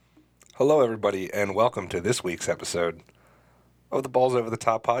Hello, everybody, and welcome to this week's episode of the Balls Over the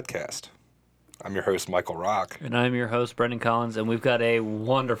Top podcast. I'm your host, Michael Rock. And I'm your host, Brendan Collins, and we've got a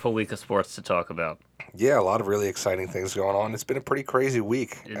wonderful week of sports to talk about. Yeah, a lot of really exciting things going on. It's been a pretty crazy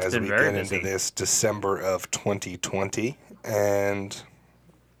week as we get into this December of 2020, and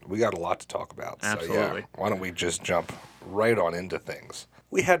we got a lot to talk about. Absolutely. So, yeah, why don't we just jump right on into things?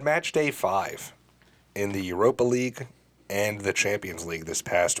 We had match day 5 in the Europa League and the Champions League this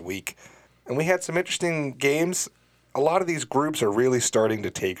past week, and we had some interesting games. A lot of these groups are really starting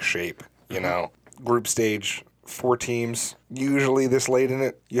to take shape, you know. Group stage, 4 teams, usually this late in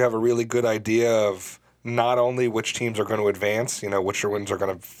it, you have a really good idea of not only which teams are going to advance, you know, which ones are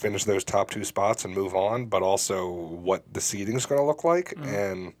going to finish those top 2 spots and move on, but also what the seeding is going to look like.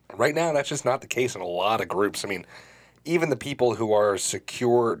 And right now, that's just not the case in a lot of groups. I mean, even the people who are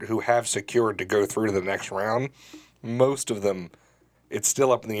secured, who have secured to go through to the next round, most of them, it's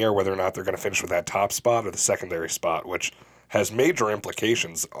still up in the air whether or not they're going to finish with that top spot or the secondary spot, which has major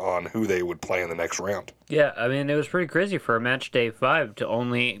implications on who they would play in the next round. Yeah, I mean, it was pretty crazy for a match day 5 to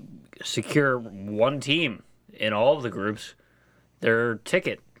only secure one team in all of the groups their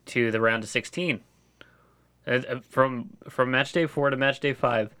ticket to the round of 16. From match day 4 to match day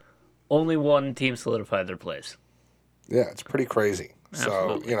 5, only one team solidified their place. Yeah, it's pretty crazy.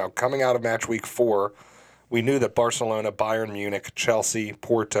 Absolutely. So, you know, coming out of match week 4, we knew that Barcelona, Bayern Munich, Chelsea,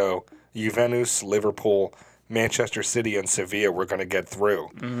 Porto, Juventus, Liverpool, Manchester City, and Sevilla were going to get through.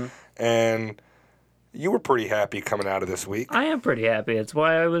 Mm-hmm. And you were pretty happy coming out of this week. I am pretty happy. It's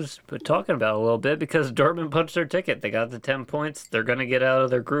why I was talking about it a little bit, because Dortmund punched their ticket. They got the 10 points. They're going to get out of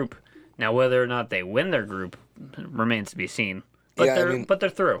their group. Now, whether or not they win their group remains to be seen. But, yeah, but they're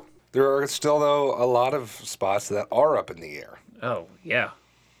through. There are still, though, a lot of spots that are up in the air. Oh, yeah.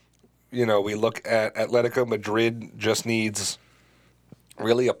 You know, we look at Atletico Madrid just needs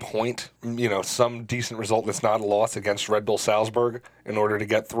really a point, you know, some decent result that's not a loss against Red Bull Salzburg in order to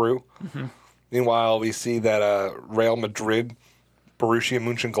get through. Mm-hmm. Meanwhile, we see that Real Madrid, Borussia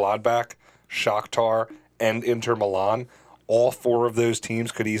Mönchengladbach, Shakhtar, and Inter Milan, all 4 of those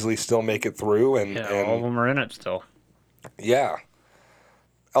teams could easily still make it through. And all of them are in it still. Yeah.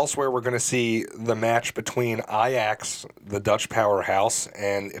 Elsewhere, we're going to see the match between Ajax, the Dutch powerhouse,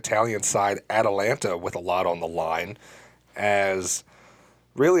 and Italian side Atalanta with a lot on the line, as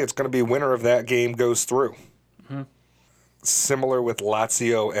really it's going to be winner of that game goes through. Mm-hmm. Similar with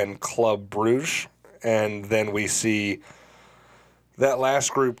Lazio and Club Brugge, and then we see that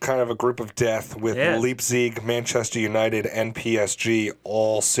last group, kind of a group of death, with Leipzig, Manchester United, and PSG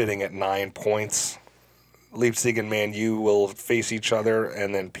all sitting at 9 points. Leipzig and Man U will face each other,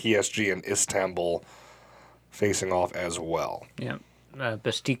 and then PSG and Istanbul facing off as well. Yeah,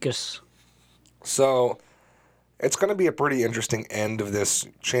 Besiktas. So it's going to be a pretty interesting end of this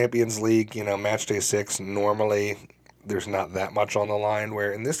Champions League. You know, match day 6, normally there's not that much on the line,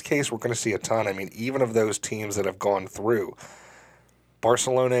 where in this case we're going to see a ton. I mean, even of those teams that have gone through,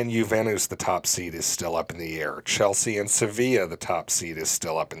 Barcelona and Juventus, the top seed is still up in the air. Chelsea and Sevilla, the top seed is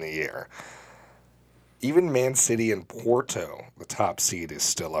still up in the air. Even Man City and Porto, the top seed, is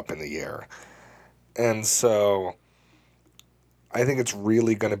still up in the air. And so I think it's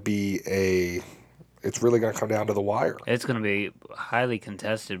really going to be it's really going to come down to the wire. It's going to be highly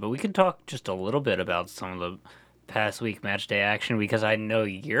contested, but we can talk just a little bit about some of the past week match day action, because I know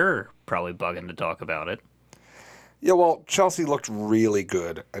you're probably bugging to talk about it. Yeah, well, Chelsea looked really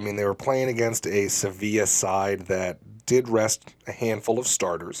good. I mean, they were playing against a Sevilla side that did rest a handful of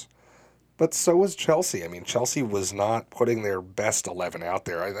starters. But so was Chelsea. I mean, Chelsea was not putting their best 11 out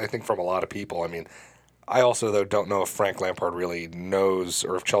there, I think, from a lot of people. I mean, I also, though, don't know if Frank Lampard really knows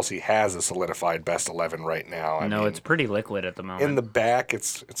or if Chelsea has a solidified best 11 right now. I mean, it's pretty liquid at the moment. In the back,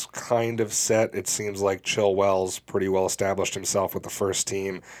 it's kind of set. It seems like Chilwell's pretty well established himself with the first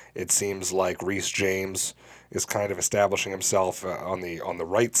team. It seems like Reece James is kind of establishing himself on the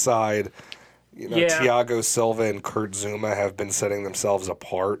right side. You know, Thiago Silva and Kurt Zouma have been setting themselves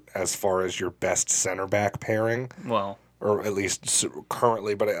apart as far as your best center back pairing. Well, or at least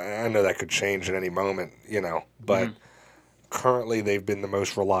currently, but I know that could change at any moment, you know. But currently they've been the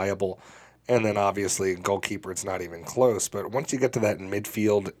most reliable. And then obviously goalkeeper, it's not even close. But once you get to that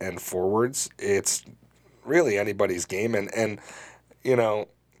midfield and forwards, it's really anybody's game. And you know,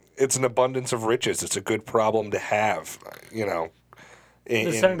 it's an abundance of riches. It's a good problem to have, you know.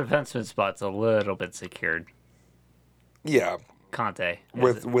 The center defenseman spot's a little bit secured. Yeah. Conte.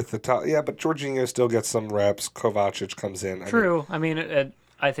 With the top, yeah, but Jorginho still gets some reps. Kovacic comes in. True. I mean,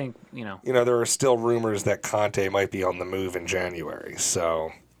 I think, you know. You know, there are still rumors that Conte might be on the move in January,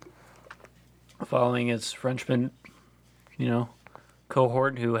 so. Following his Frenchman, you know,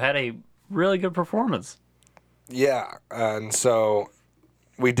 cohort who had a really good performance. Yeah, and so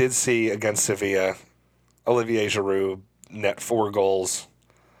we did see against Sevilla, Olivier Giroud net 4 goals.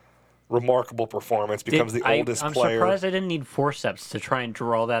 Remarkable performance. Becomes the oldest I'm player. surprised I didn't need forceps to try and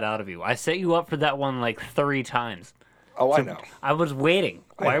draw that out of you. I set you up for that one like 3 times. Oh, I know. I was waiting.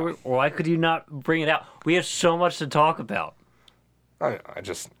 Why could you not bring it out? We have so much to talk about. I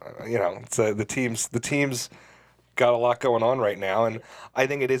just, it's the teams got a lot going on right now, and I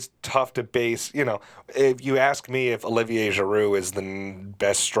think it is tough to base. If you ask me if Olivier Giroud is the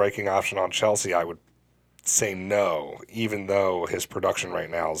best striking option on Chelsea, I would say no, even though his production right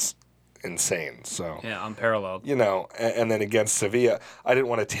now is insane. So yeah, unparalleled. And then against Sevilla, I didn't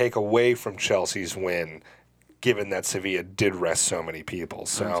want to take away from Chelsea's win, given that Sevilla did rest so many people.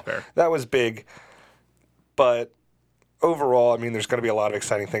 So that was big, but. Overall, I mean, there's going to be a lot of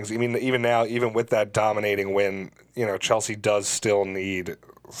exciting things. I mean, even now, even with that dominating win, Chelsea does still need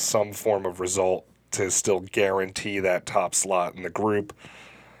some form of result to still guarantee that top slot in the group.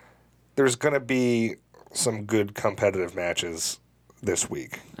 There's going to be some good competitive matches this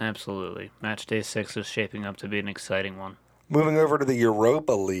week. Absolutely. Match day 6 is shaping up to be an exciting one. Moving over to the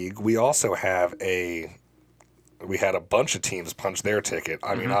Europa League, we also have we had a bunch of teams punch their ticket.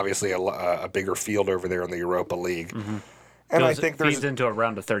 I mean, obviously a bigger field over there in the Europa League. Mm-hmm. And I think feeds into a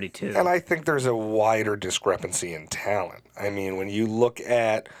round of 32. And I think there's a wider discrepancy in talent. I mean, when you look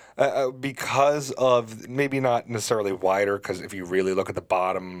at because of maybe not necessarily wider, because if you really look at the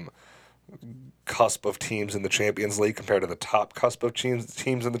bottom cusp of teams in the Champions League compared to the top cusp of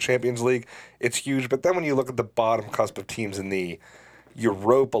teams in the Champions League, it's huge. But then when you look at the bottom cusp of teams in the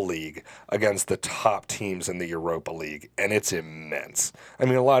Europa League against the top teams in the Europa League, and it's immense. I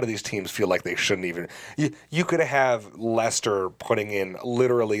mean, a lot of these teams feel like they shouldn't even. You could have Leicester putting in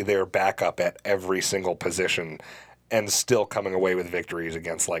literally their backup at every single position and still coming away with victories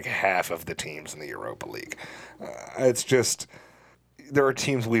against like half of the teams in the Europa League. It's just. There are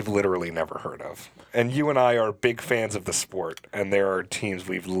teams we've literally never heard of. And you and I are big fans of the sport, and there are teams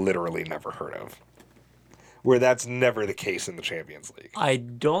we've literally never heard of. Where that's never the case in the Champions League. I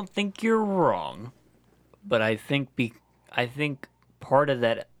don't think you're wrong, but I think part of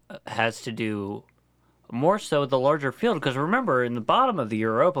that has to do more so with the larger field. Because remember, in the bottom of the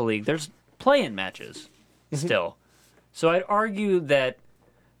Europa League, there's play-in matches still. So I'd argue that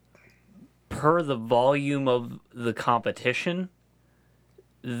per the volume of the competition,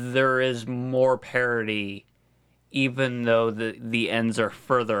 there is more parity, even though the ends are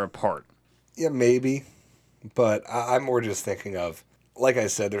further apart. Yeah, maybe. But I'm more just thinking of, like I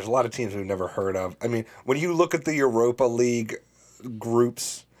said, there's a lot of teams we've never heard of. I mean, when you look at the Europa League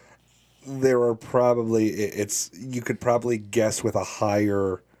groups, there are probably, you could probably guess with a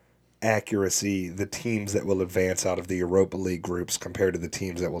higher accuracy the teams that will advance out of the Europa League groups compared to the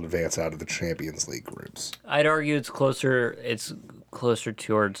teams that will advance out of the Champions League groups. I'd argue it's closer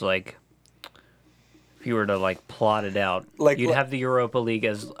towards, like, if you were to, like, plot it out, you'd have the Europa League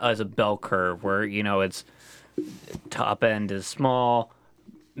as a bell curve where, it's top end is small,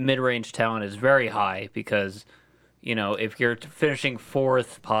 mid-range talent is very high because, if you're finishing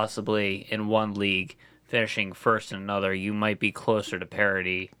 4th possibly in one league, finishing 1st in another, you might be closer to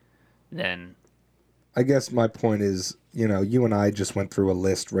parity than... I guess my point is, you and I just went through a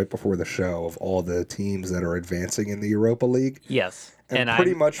list right before the show of all the teams that are advancing in the Europa League. Yes. And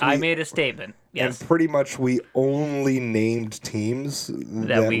pretty much I made a statement. Yes. And pretty much we only named teams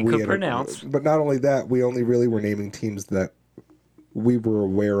that we could pronounce. But not only that, we only really were naming teams that we were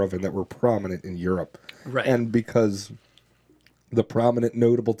aware of and that were prominent in Europe. Right. And because the prominent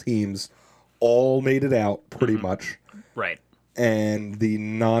notable teams all made it out pretty much. Right. And the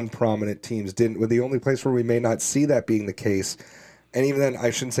non-prominent teams didn't. Well, the only place where we may not see that being the case, and even then, I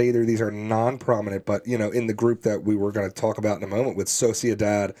shouldn't say either of these are non-prominent, but, in the group that we were going to talk about in a moment with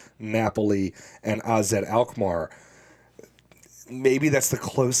Sociedad, Napoli, and AZ Alkmaar, maybe that's the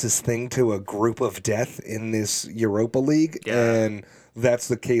closest thing to a group of death in this Europa League. Yeah. And that's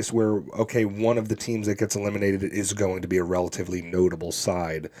the case where, okay, one of the teams that gets eliminated is going to be a relatively notable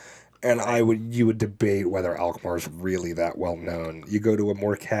side. And you would debate whether Alkmaar is really that well known. You go to a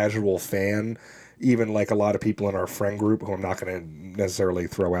more casual fan, even like a lot of people in our friend group, who I'm not going to necessarily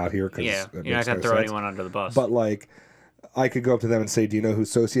throw out here. Yeah, you're not going to throw anyone under the bus. But like, I could go up to them and say, do you know who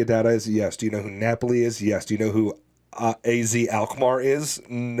Sociedad is? Yes. Do you know who Napoli is? Yes. Do you know who AZ Alkmaar is?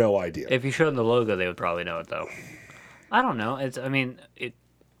 No idea. If you showed them the logo, they would probably know it, though. I don't know.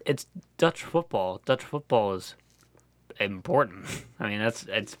 It's Dutch football. Dutch football is important. I mean,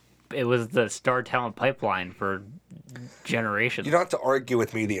 it was the star talent pipeline for generations. You don't have to argue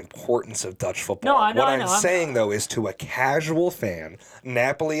with me the importance of Dutch football. No, I know. What I know. I'm saying, though, is to a casual fan,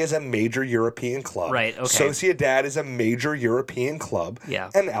 Napoli is a major European club. Right, okay. Sociedad is a major European club. Yeah.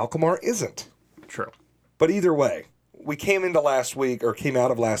 And Alkmaar isn't. True. But either way, we came out of last week,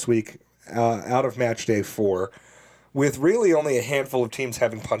 out of match day 4, with really only a handful of teams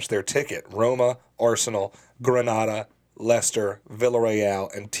having punched their ticket. Roma, Arsenal, Granada, Leicester,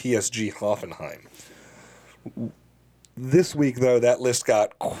 Villarreal, and TSG Hoffenheim. This week, though, that list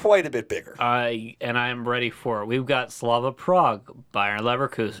got quite a bit bigger. And I'm ready for it. We've got Slava Prague, Bayern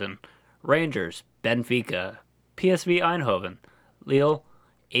Leverkusen, Rangers, Benfica, PSV Eindhoven, Lille,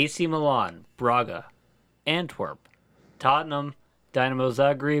 AC Milan, Braga, Antwerp, Tottenham, Dynamo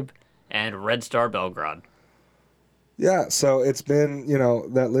Zagreb, and Red Star Belgrade. Yeah, so it's been,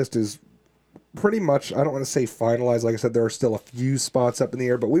 that list is pretty much, I don't want to say finalized. Like I said, there are still a few spots up in the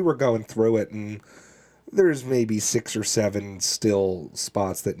air, but we were going through it, and there's maybe 6 or 7 still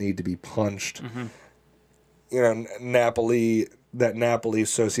spots that need to be punched. Mm-hmm. Napoli,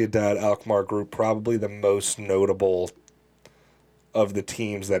 Sociedad, Alkmaar group, probably the most notable of the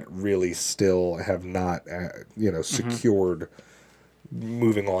teams that really still have not, secured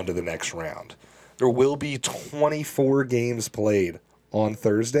moving on to the next round. There will be 24 games played on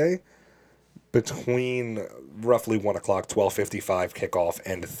Thursday between roughly 1 o'clock, 12:55 kickoff,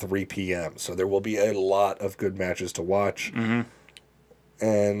 and 3 p.m. So there will be a lot of good matches to watch. Mm-hmm.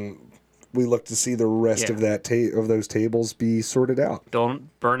 And we look to see the rest of of those tables be sorted out.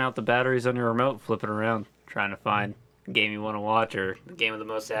 Don't burn out the batteries on your remote flipping around trying to find the game you want to watch or the game with the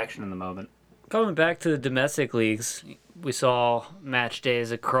most action in the moment. Coming back to the domestic leagues, we saw match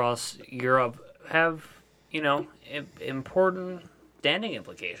days across Europe have, important standing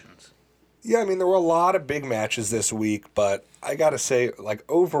implications. Yeah, I mean, there were a lot of big matches this week, but I got to say,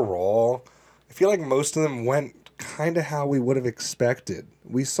 overall, I feel like most of them went kind of how we would have expected.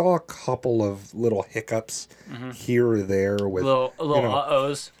 We saw a couple of little hiccups here or there with little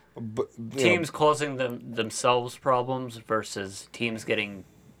uh-ohs. Teams causing themselves problems versus teams getting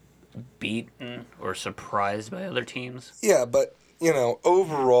beaten or surprised by other teams. Yeah, but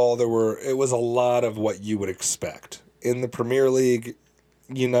overall it was a lot of what you would expect. In the Premier League,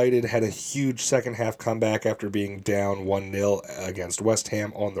 United had a huge second half comeback after being down 1-0 against West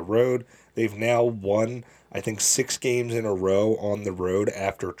Ham on the road. They've now won, I think, 6 games in a row on the road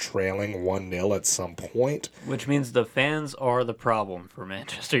after trailing 1-0 at some point. Which means the fans are the problem for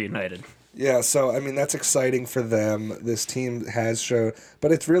Manchester United. Yeah, so, I mean, that's exciting for them. This team has shown...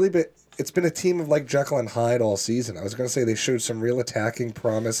 But it's been a team of like Jekyll and Hyde all season. I was going to say they showed some real attacking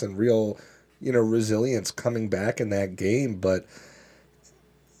promise and real, resilience coming back in that game, but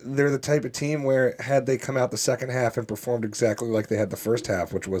they're the type of team where had they come out the second half and performed exactly like they had the first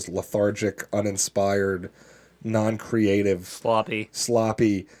half, which was lethargic, uninspired, non-creative,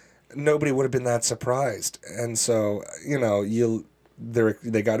 sloppy, nobody would have been that surprised. And so,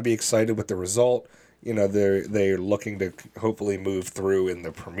 they got to be excited with the result. They're looking to hopefully move through in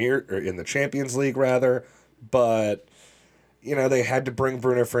the Champions League rather, but they had to bring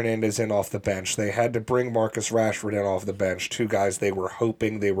Bruno Fernandes in off the bench. They had to bring Marcus Rashford in off the bench, 2 guys they were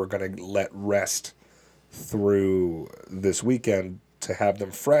hoping they were going to let rest through this weekend to have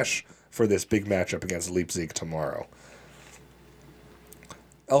them fresh for this big matchup against Leipzig tomorrow.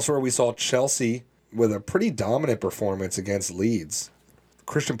 Elsewhere, we saw Chelsea with a pretty dominant performance against Leeds.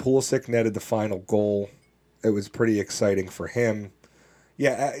 Christian Pulisic netted the final goal. It was pretty exciting for him.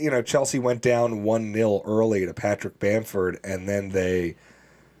 Yeah, Chelsea went down 1-0 early to Patrick Bamford, and then they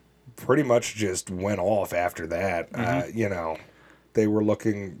pretty much just went off after that. Mm-hmm. They were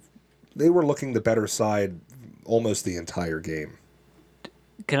looking the better side almost the entire game.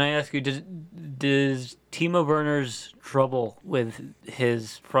 Can I ask you, does Timo Werner's trouble with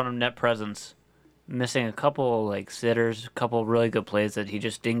his front of net presence, missing a couple sitters, a couple really good plays that he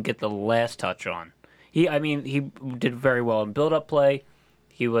just didn't get the last touch on? He did very well in build-up play.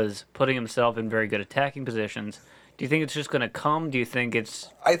 He was putting himself in very good attacking positions. Do you think it's just going to come? Do you think it's...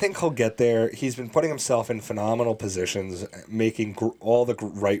 I think he'll get there. He's been putting himself in phenomenal positions, making all the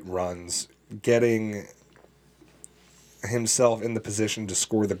right runs, getting himself in the position to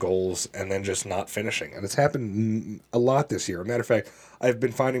score the goals, and then just not finishing. And it's happened a lot this year. Matter of fact, I've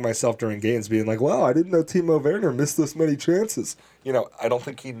been finding myself during games being like, wow, I didn't know Timo Werner missed this many chances. I don't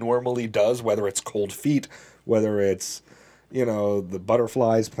think he normally does, whether it's cold feet, whether it's... the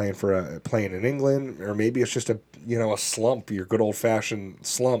butterflies playing in England, or maybe it's just a slump, your good old fashioned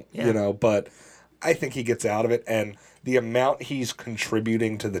slump, but I think he gets out of it, and the amount he's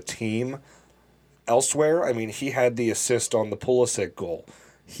contributing to the team elsewhere, I mean, he had the assist on the Pulisic goal.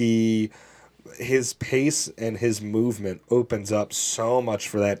 He his pace and his movement opens up so much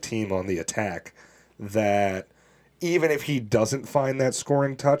for that team on the attack that even if he doesn't find that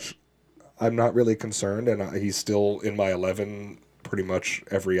scoring touch, I'm not really concerned, and he's still in my 11 pretty much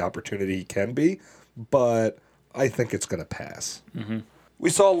every opportunity he can be, but I think it's going to pass. Mm-hmm. We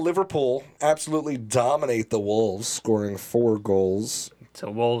saw Liverpool absolutely dominate the Wolves, scoring 4 goals.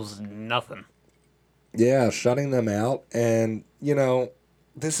 So Wolves, nothing. Yeah, shutting them out, and, you know,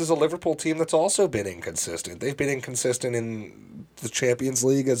 this is a Liverpool team that's also been inconsistent. They've been inconsistent in the Champions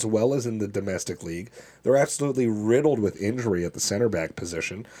League as well as in the domestic league. They're absolutely riddled with injury at the center back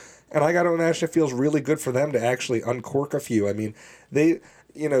position. And I got to imagine it feels really good for them to actually uncork a few. I mean, they,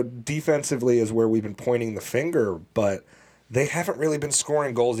 you know, defensively is where we've been pointing the finger, but they haven't really been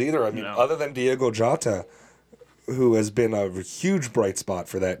scoring goals either. I mean, other than Diego Jota, who has been a huge bright spot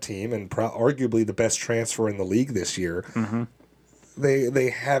for that team and arguably the best transfer in the league this year. Mm-hmm. They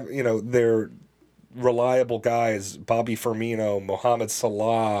have, you know, their reliable guys, Bobby Firmino, Mohamed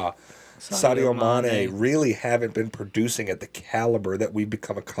Salah, Sadio Mane, really haven't been producing at the caliber that we've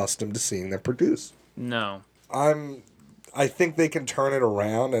become accustomed to seeing them produce. No. I think they can turn it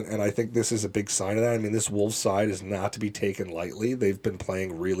around, and I think this is a big sign of that. I mean, this Wolves side is not to be taken lightly. They've been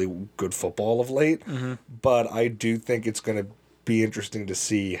playing really good football of late, but I do think it's going to be interesting to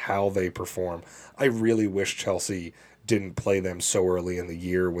see how they perform. I really wish Chelsea didn't play them so early in the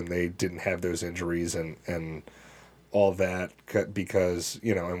year when they didn't have those injuries and all that, because,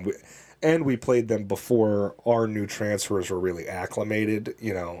 you know, and we played them before our new transfers were really acclimated.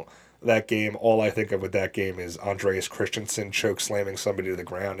 You know, that game, all I think of with that game is Andreas Christensen choke slamming somebody to the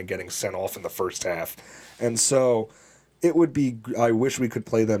ground and getting sent off in the first half. And so it would be, I wish we could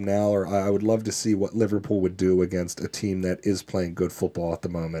play them now, or I would love to see what Liverpool would do against a team that is playing good football at the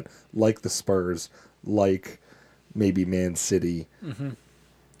moment, like the Spurs, like maybe Man City. Mm-hmm.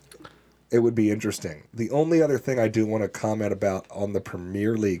 It would be interesting. The only other thing I do want to comment about on the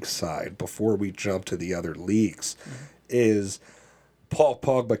Premier League side before we jump to the other leagues is Paul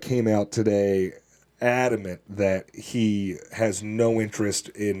Pogba came out today adamant that he has no interest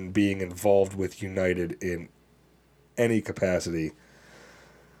in being involved with United in any capacity.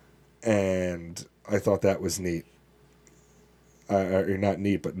 And I thought that was neat. Or not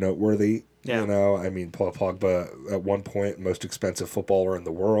neat, but noteworthy. Yeah. You know, I mean, Paul Pogba, at one point, most expensive footballer in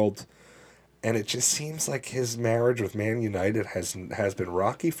the world. And it just seems like his marriage with Man United has been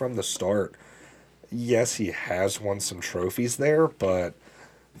rocky from the start. Yes, he has won some trophies there, but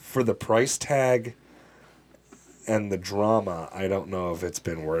for the price tag and the drama, I don't know if it's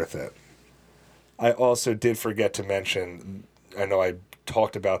been worth it. I also did forget to mention, I know I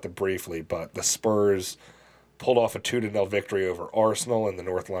talked about them briefly, but the Spurs pulled off a 2-0 victory over Arsenal in the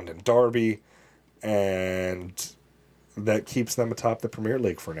North London Derby, and that keeps them atop the Premier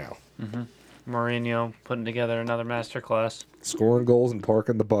League for now. Mm-hmm. Mourinho putting together another masterclass. Scoring goals and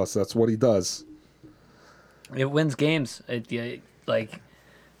parking the bus. That's what he does. It wins games.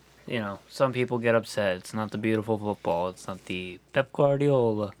 Some people get upset. It's not the beautiful football. It's not the Pep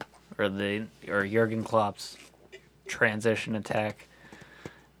Guardiola or Jurgen Klopp's transition attack.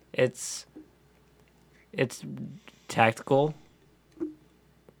 It's tactical,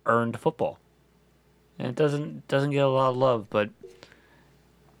 earned football. And it doesn't get a lot of love, but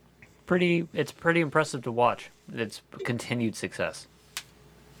it's pretty impressive to watch. It's continued success.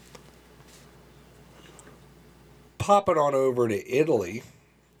 Popping on over to Italy,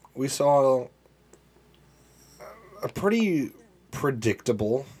 we saw a pretty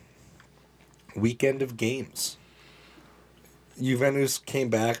predictable weekend of games. Juventus came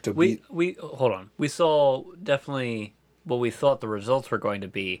back to beat... Hold on. We saw definitely what we thought the results were going to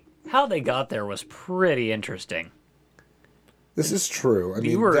be. How they got there was pretty interesting. This is true.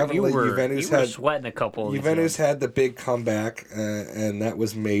 You were sweating a couple of Juventus had the big comeback, and that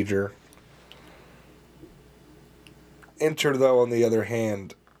was major. Inter, though, on the other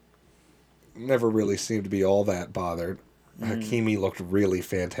hand, never really seemed to be all that bothered. Hakimi looked really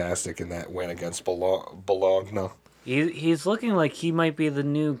fantastic in that win against Bologna. He's looking like he might be the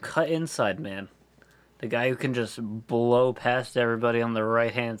new cut inside man. The guy who can just blow past everybody on the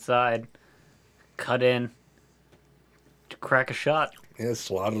right-hand side, cut in, crack a shot. Yeah,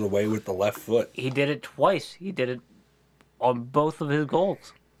 slotted away with the left foot. He did it twice. He did it on both of his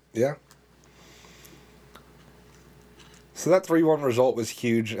goals. Yeah. So that 3-1 result was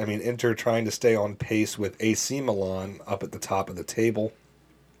huge. I mean, Inter trying to stay on pace with AC Milan up at the top of the table.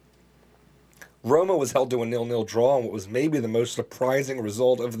 Roma was held to a 0-0 draw in what was maybe the most surprising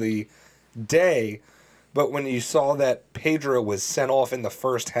result of the day. But when you saw that Pedro was sent off in the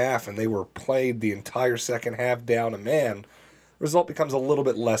first half and they were played the entire second half down a man, the result becomes a little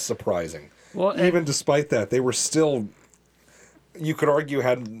bit less surprising. Well, even despite that, they were still, you could argue,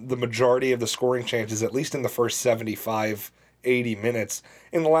 had the majority of the scoring chances, at least in the first 75, 80 minutes.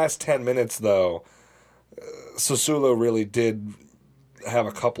 In the last 10 minutes, though, Sassuolo really did have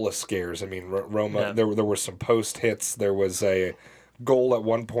a couple of scares. I mean, Roma, Yeah. there were some post hits. There was a goal at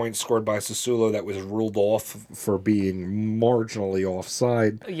one point scored by Sassuolo that was ruled off for being marginally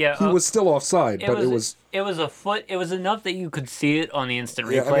offside. Yeah, he was still offside, but it was a foot. It was enough that you could see it on the instant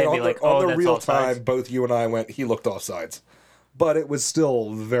replay yeah. I mean, and be on like, the, on "Oh, the that's real offsides." time, both you and I went. He looked offsides, but it was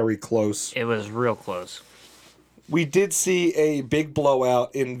still very close. It was real close. We did see a big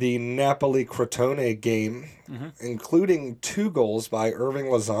blowout in the Napoli-Crotone game, including 2 goals by Irving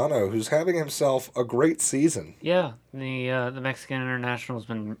Lozano, who's having himself a great season. Yeah, the Mexican international has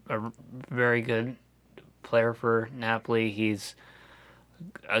been a very good player for Napoli. He's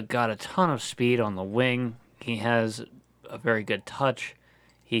got a ton of speed on the wing. He has a very good touch.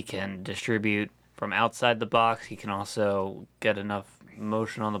 He can distribute from outside the box. He can also get enough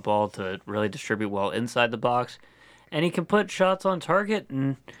motion on the ball to really distribute well inside the box. And he can put shots on target,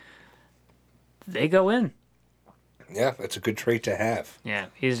 and they go in. Yeah, it's a good trait to have. Yeah,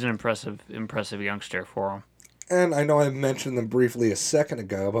 he's an impressive youngster for him. And I know I mentioned them briefly a second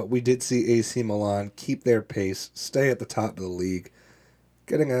ago, but we did see AC Milan keep their pace, stay at the top of the league,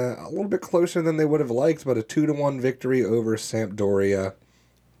 getting a little bit closer than they would have liked, but a 2-1 victory over Sampdoria.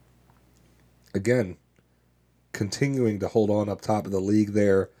 Again, continuing to hold on up top of the league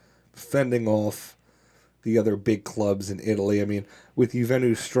there, fending off the other big clubs in Italy. I mean, with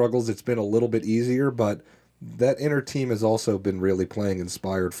Juventus struggles, it's been a little bit easier, but that inner team has also been really playing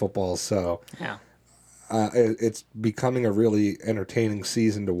inspired football, so Yeah. it's becoming a really entertaining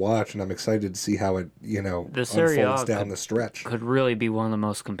season to watch, and I'm excited to see how it, The Serie A unfolds down the stretch. could really be one of the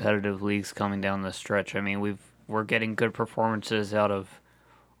most competitive leagues coming down the stretch. I mean, we're getting good performances out of,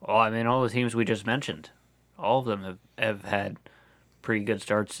 all the teams we just mentioned. All of them have had pretty good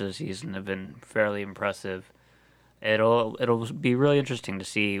starts this season. Have been fairly impressive. It'll be really interesting to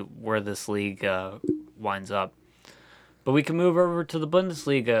see where this league winds up. But we can move over to the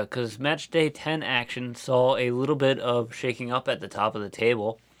Bundesliga because match day 10 action saw a little bit of shaking up at the top of the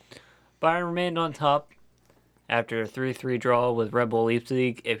table. Bayern remained on top after a 3-3 draw with Red Bull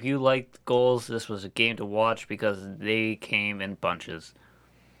Leipzig. If you liked goals, this was a game to watch because they came in bunches.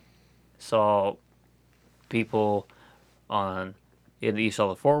 Saw people on... You saw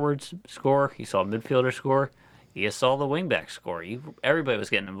the forwards score, you saw midfielder score, you saw the wingback score. Everybody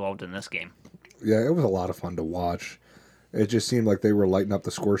was getting involved in this game. Yeah, it was a lot of fun to watch. It just seemed like they were lighting up the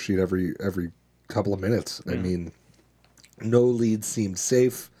score sheet every couple of minutes. I mean, no lead seemed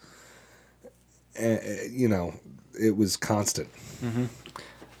safe. It was constant.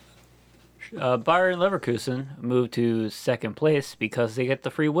 Bayern Leverkusen moved to second place because they get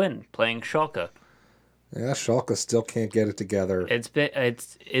the free win playing Schalke. Yeah, Schalke still can't get it together. It's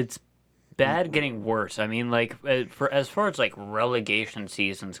bad getting worse. I mean, like for as far as like relegation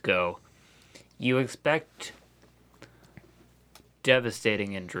seasons go, you expect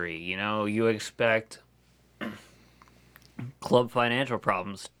devastating injury. You expect club financial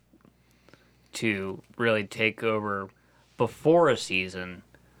problems to really take over before a season.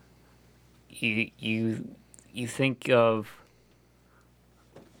 You think of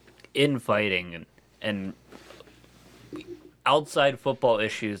infighting and outside football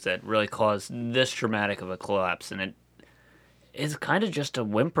issues that really cause this dramatic of a collapse, and it is kind of just a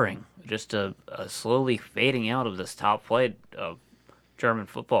whimpering, just a slowly fading out of this top flight of German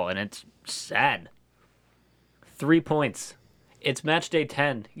football, and it's sad. 3 points. It's match day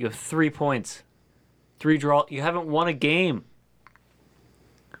 10. You have 3 points. 3 draw. You haven't won a game.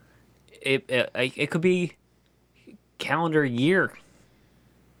 It could be calendar year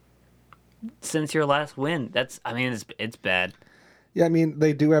since your last win. It's bad. Yeah, I mean,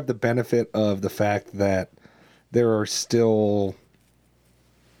 they do have the benefit of the fact that there are still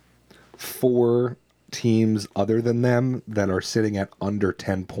 4 teams other than them that are sitting at under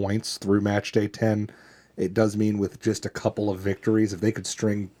 10 points through match day 10. It does mean with just a couple of victories, if they could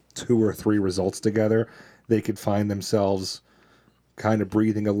string 2 or 3 results together, they could find themselves kind of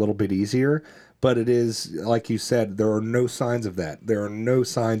breathing a little bit easier. But it is, like you said, there are no signs of that. There are no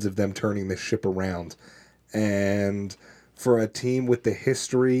signs of them turning this ship around. And for a team with the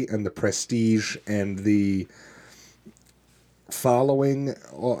history and the prestige and the following,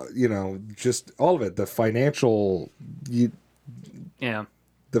 just all of it, the financial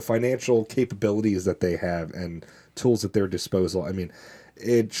capabilities that they have and tools at their disposal. I mean,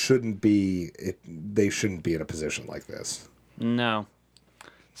 they shouldn't be in a position like this. No.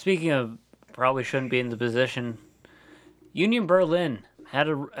 Speaking of probably shouldn't be in the position, Union Berlin had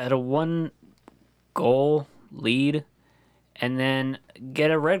a 1-0 goal lead, and then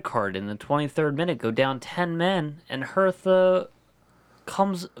get a red card in the 23rd minute, go down 10 men, and Hertha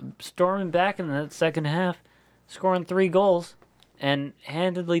comes storming back in the second half, scoring 3 goals, and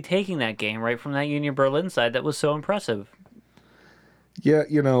handedly taking that game right from that Union Berlin side that was so impressive. Yeah,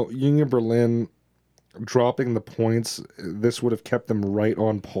 Union Berlin dropping the points, this would have kept them right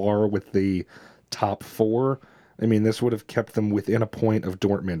on par with the top 4. I mean, this would have kept them within a point of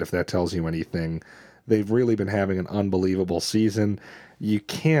Dortmund, if that tells you anything. They've really been having an unbelievable season. You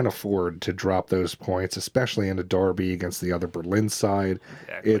can't afford to drop those points, especially in a derby against the other Berlin side.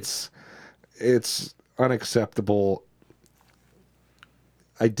 Exactly. It's unacceptable.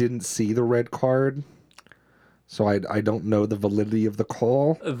 I didn't see the red card, so I don't know the validity of the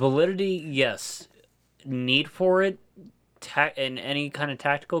call. Validity, yes. Need for it in any kind of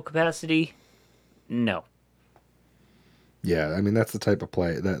tactical capacity, no. Yeah, I mean, that's the type of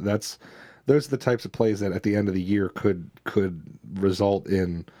play those are the types of plays that at the end of the year could result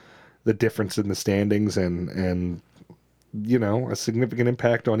in the difference in the standings and a significant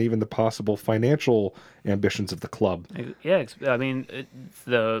impact on even the possible financial ambitions of the club. Yeah, I mean,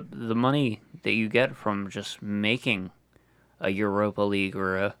 the money that you get from just making a Europa League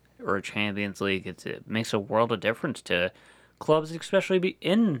or a Champions League, it makes a world of difference to clubs, especially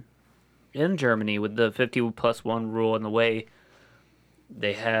in Germany with the 50+1 rule and the way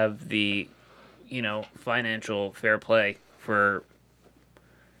they have the financial fair play for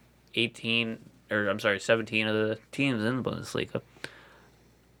 17 of the teams in the Bundesliga.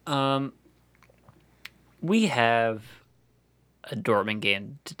 We have a Dortmund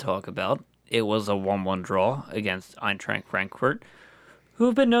game to talk about. It was a 1-1 draw against Eintracht Frankfurt, who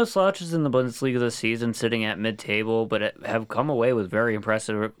have been no slouches in the Bundesliga this season, sitting at mid-table, but have come away with very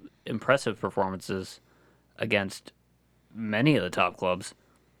impressive performances against many of the top clubs,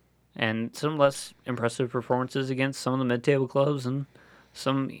 and some less impressive performances against some of the mid-table clubs, and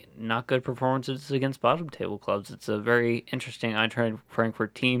some not good performances against bottom-table clubs. It's a very interesting Eintracht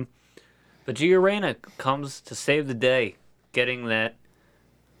Frankfurt team. But Gio Reyna comes to save the day, getting that...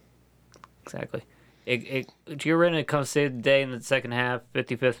 Exactly. Gio Reyna comes to save the day in the second half,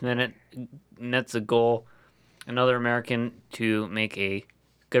 55th minute, nets a goal. Another American to make a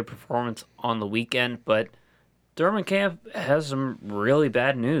good performance on the weekend, but Dortmund camp has some really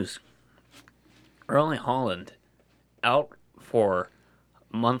bad news. Erling Haaland out for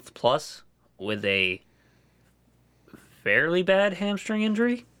a month plus with a fairly bad hamstring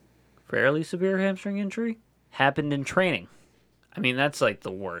injury, fairly severe hamstring injury, happened in training. I mean, that's like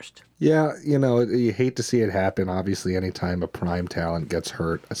the worst. Yeah, you hate to see it happen, obviously, anytime a prime talent gets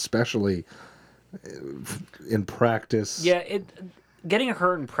hurt, especially in practice. Yeah, getting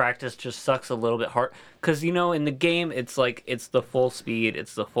hurt in practice just sucks a little bit hard. Because, in the game, it's like, it's the full speed,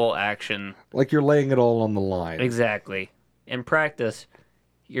 it's the full action. Like you're laying it all on the line. Exactly. In practice,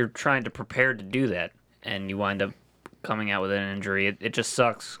 you're trying to prepare to do that, and you wind up coming out with an injury. It just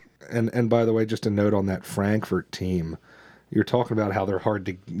sucks. And by the way, just a note on that Frankfurt team. You're talking about how they're hard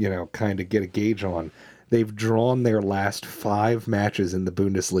to, kind of get a gauge on. They've drawn their last 5 matches in the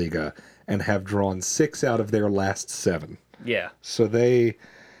Bundesliga and have drawn 6 out of their last 7. Yeah. So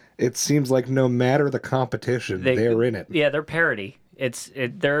it seems like no matter the competition, they're in it. Yeah, they're parity.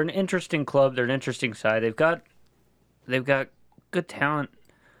 They're an interesting club. They're an interesting side. They've got good talent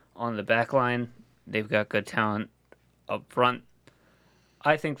on the back line. They've got good talent up front.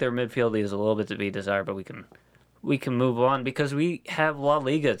 I think their midfield is a little bit to be desired, but we can move on because we have La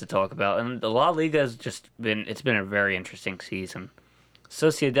Liga to talk about, and the La Liga has been a very interesting season.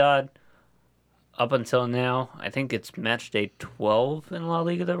 Sociedad, up until now, I think it's match day 12 in La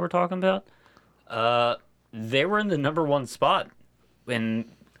Liga that we're talking about. They were in the number 1 spot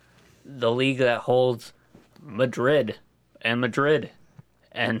in the league that holds Madrid and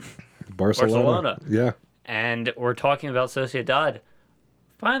Barcelona. Yeah. And we're talking about Sociedad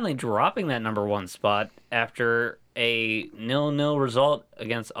finally dropping that number 1 spot after a 0-0 result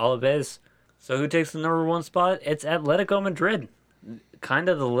against Alaves. So who takes the number 1 spot? It's Atletico Madrid, kind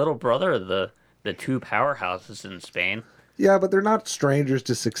of the little brother of the 2 powerhouses in Spain. Yeah, but they're not strangers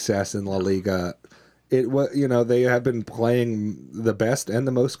to success in La Liga. They have been playing the best and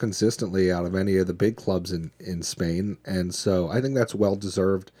the most consistently out of any of the big clubs in Spain, and so I think that's well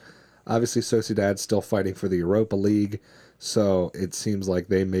deserved. Obviously, Sociedad's still fighting for the Europa League, so it seems like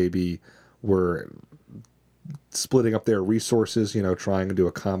they maybe were splitting up their resources, trying to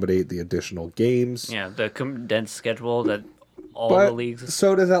accommodate the additional games. Yeah, the condensed schedule that the leagues.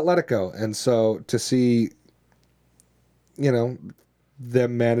 So does Atletico, and so to see,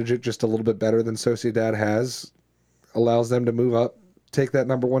 them manage it just a little bit better than Sociedad has, allows them to move up take that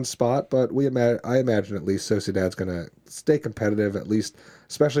number one spot, but I imagine at least Sociedad's going to stay competitive, at least,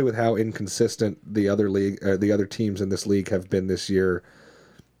 especially with how inconsistent the other teams in this league have been this year.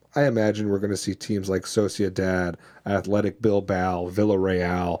 I imagine we're going to see teams like Sociedad, Athletic Bilbao,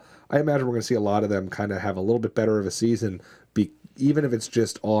 Villarreal. I imagine we're going to see a lot of them kind of have a little bit better of a season, even if it's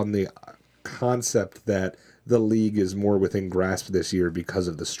just on the concept that the league is more within grasp this year because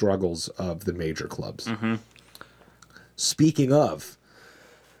of the struggles of the major clubs. Mm-hmm. Speaking of,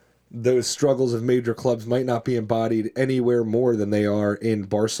 those struggles of major clubs might not be embodied anywhere more than they are in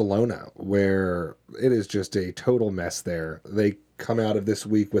Barcelona, where it is just a total mess there. They come out of this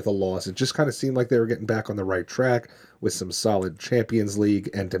week with a loss. It just kind of seemed like they were getting back on the right track with some solid Champions League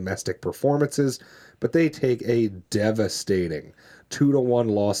and domestic performances, but they take a devastating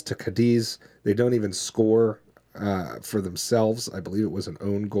 2-1 loss to Cadiz. They don't even score for themselves. I believe it was an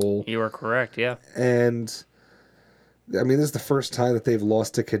own goal. You are correct, yeah. And I mean, this is the first time that they've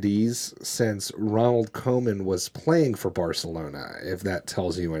lost to Cadiz since Ronald Koeman was playing for Barcelona, if that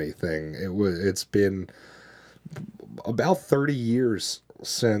tells you anything. It's been about 30 years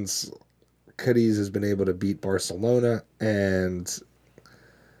since Cadiz has been able to beat Barcelona, and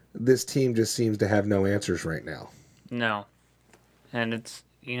this team just seems to have no answers right now. No. And it's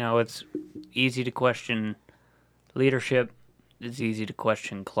easy to question leadership. It's easy to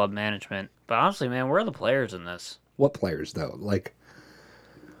question club management. But honestly, man, where are the players in this? What players, though? Like,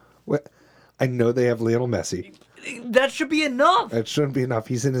 what? I know they have Lionel Messi. That should be enough. That shouldn't be enough.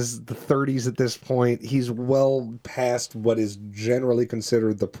 He's in his 30s at this point. He's well past what is generally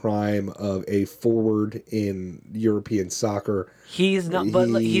considered the prime of a forward in European soccer. He's not, but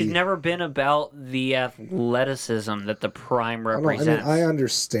he's never been about the athleticism that the prime represents. I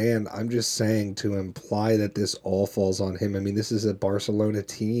understand. I'm just saying to imply that this all falls on him. I mean, this is a Barcelona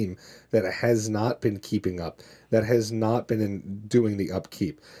team that has not been keeping up, that has not been doing the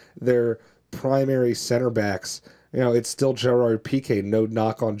upkeep. Their primary center backs, it's still Gerard Piqué. No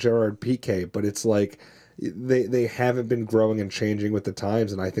knock on Gerard Piqué, but it's like they haven't been growing and changing with the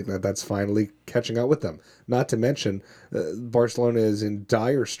times, and I think that's finally catching up with them. Not to mention, Barcelona is in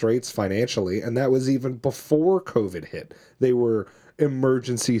dire straits financially, and that was even before COVID hit. They were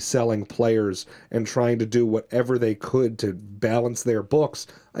emergency selling players and trying to do whatever they could to balance their books.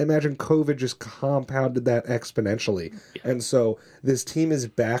 I imagine COVID just compounded that exponentially. Yeah. And so this team is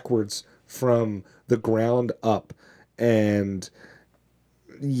backwards from the ground up. And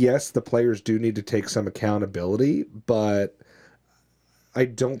yes, the players do need to take some accountability, but I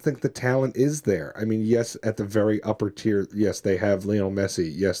don't think the talent is there. I mean, yes, at the very upper tier, yes, they have Lionel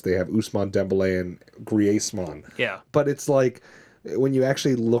Messi. Yes, they have Ousmane Dembélé and Griezmann. Yeah. But it's like, when you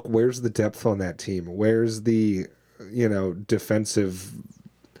actually look, where's the depth on that team? Where's the, defensive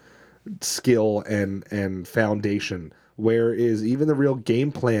skill and foundation? Where is even the real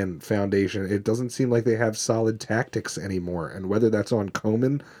game plan foundation? It doesn't seem like they have solid tactics anymore. And whether that's on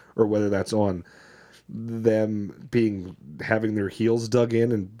Koeman or whether that's on them having their heels dug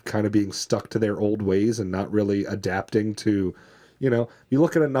in and kind of being stuck to their old ways and not really adapting to, you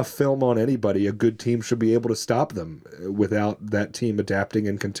look at enough film on anybody, a good team should be able to stop them without that team adapting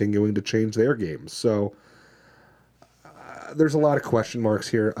and continuing to change their games. So there's a lot of question marks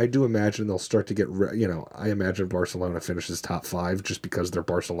here. I do imagine they'll start to get, I imagine Barcelona finishes top 5 just because they're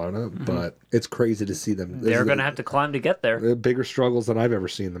Barcelona, but it's crazy to see them. They're going to have to climb to get there. They're bigger struggles than I've ever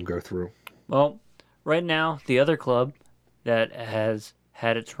seen them go through. Well, right now, the other club that has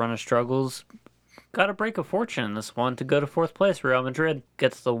had its run of struggles got a break of fortune in this one to go to 4th place. Real Madrid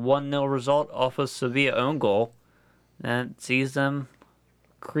gets the 1-0 result off of Sevilla own goal and sees them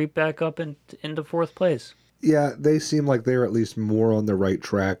creep back up into 4th place. Yeah, they seem like they're at least more on the right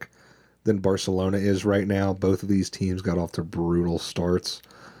track than Barcelona is right now. Both of these teams got off to brutal starts.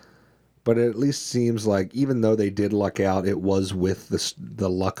 But it at least seems like, even though they did luck out, it was with the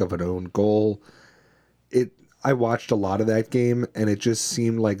luck of an own goal. I watched a lot of that game, and it just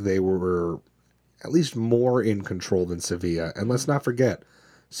seemed like they were at least more in control than Sevilla. And let's not forget,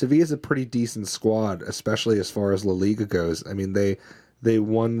 Sevilla's a pretty decent squad, especially as far as La Liga goes. I mean, they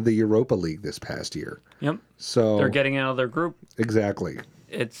won the Europa League this past year. Yep. So they're getting out of their group. Exactly.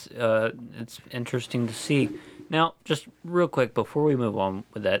 It's interesting to see. Now, just real quick before we move on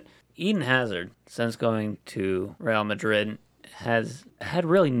with that, Eden Hazard, since going to Real Madrid, has had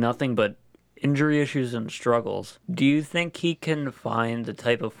really nothing but injury issues and struggles. Do you think he can find the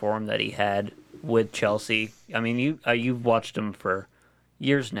type of form that he had with Chelsea? I mean, you've watched him for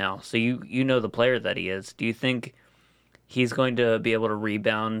years now, so you know the player that he is. Do you think he's going to be able to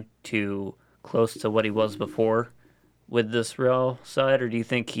rebound to close to what he was before with this Real side, or do you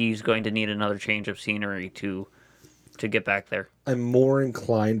think he's going to need another change of scenery to to get back there. I'm more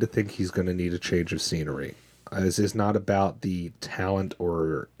inclined to think he's going to need a change of scenery. This is not about the talent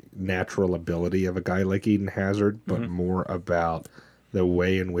or natural ability of a guy like Eden Hazard, but more about the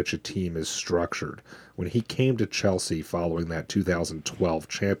way in which a team is structured. When he came to Chelsea following that 2012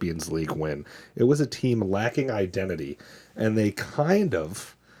 Champions League win, it was a team lacking identity, and they kind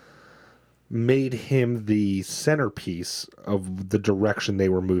of made him the centerpiece of the direction they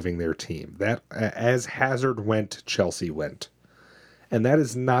were moving their team. That as Hazard went, Chelsea went. And that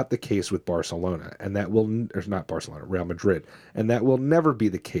is not the case with Barcelona, and that will, or not Barcelona, Real Madrid, and that will never be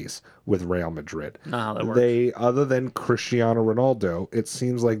the case with Real Madrid. Not how that works. They, other than Cristiano Ronaldo, it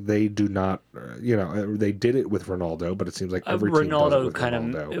seems like they do not, they did it with Ronaldo, but it seems like every team does it with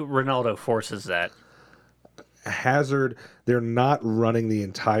Ronaldo. Ronaldo forces that. Hazard, they're not running the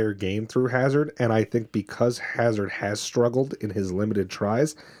entire game through Hazard, and I think because Hazard has struggled in his limited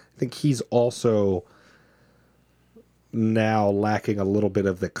tries, I think he's also now lacking a little bit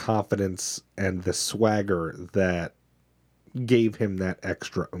of the confidence and the swagger that gave him that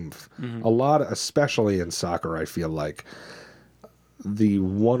extra oomph. A lot, especially in soccer, I feel like the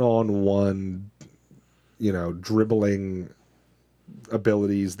one-on-one, dribbling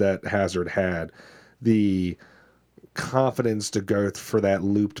abilities that Hazard had, the confidence to go for that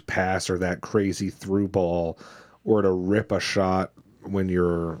looped pass or that crazy through ball, or to rip a shot when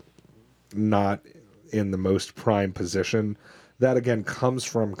you're not in the most prime position, that again comes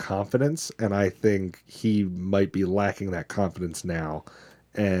from confidence, and I think he might be lacking that confidence now,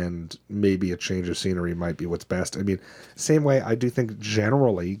 and maybe a change of scenery might be what's best. I mean, same way I do think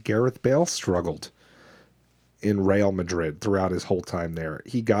generally Gareth Bale struggled in Real Madrid throughout his whole time there.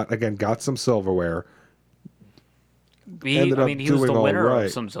 He got some silverware. He was the winner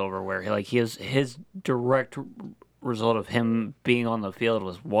of some silverware. Like his direct result of him being on the field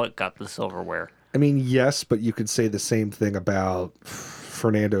was what got the silverware. I mean, yes, but you could say the same thing about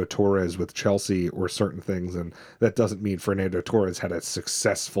Fernando Torres with Chelsea or certain things, and that doesn't mean Fernando Torres had a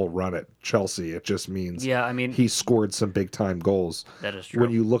successful run at Chelsea. It just means he scored some big-time goals. That is true.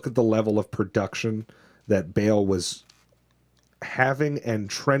 When you look at the level of production that Bale was having and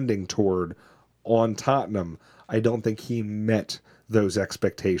trending toward on Tottenham, I don't think he met those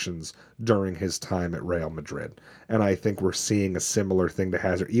expectations during his time at Real Madrid. And I think we're seeing a similar thing to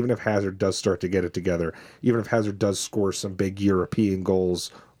Hazard. Even if Hazard does start to get it together, even if Hazard does score some big European goals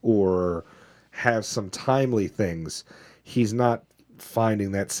or have some timely things, he's not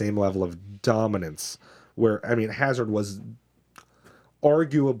finding that same level of dominance where, Hazard was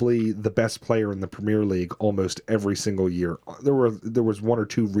arguably the best player in the Premier League almost every single year. There was one or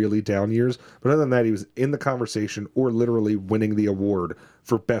two really down years, but other than that, he was in the conversation or literally winning the award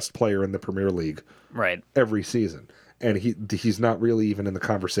for best player in the Premier League every season. And he's not really even in the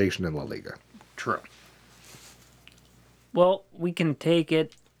conversation in La Liga. True. Well, we can take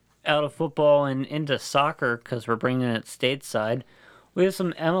it out of football and into soccer because we're bringing it stateside. We have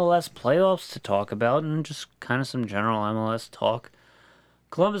some MLS playoffs to talk about and just kind of some general MLS talk.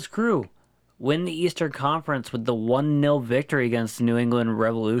 Columbus Crew win the Eastern Conference with the 1-0 victory against the New England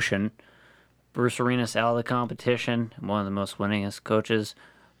Revolution. Bruce Arenas out of the competition, one of the most winningest coaches,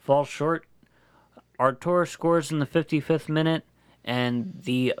 falls short. Artur scores in the 55th minute, and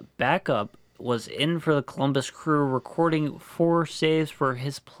the backup was in for the Columbus Crew, recording 4 saves for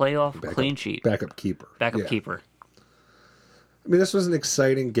his playoff clean sheet. Backup keeper. Keeper. This was an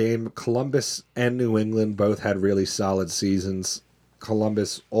exciting game. Columbus and New England both had really solid seasons.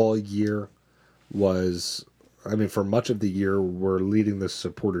 Columbus all year was, for much of the year, were leading the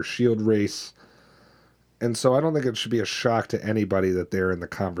Supporters' Shield race. And so I don't think it should be a shock to anybody that they're in the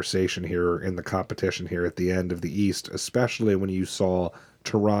conversation here, in the competition here at the end of the East, especially when you saw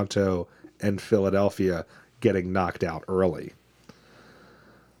Toronto and Philadelphia getting knocked out early.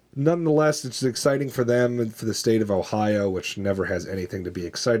 Nonetheless, it's exciting for them and for the state of Ohio, which never has anything to be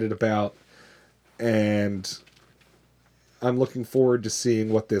excited about. And I'm looking forward to seeing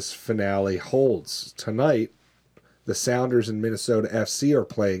what this finale holds. Tonight, the Sounders and Minnesota FC are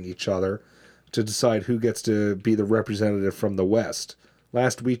playing each other to decide who gets to be the representative from the West.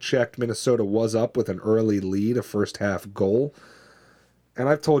 Last we checked, Minnesota was up with an early lead, a first-half goal. And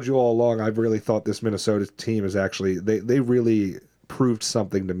I've told you all along, I've really thought this Minnesota team is actually, they really proved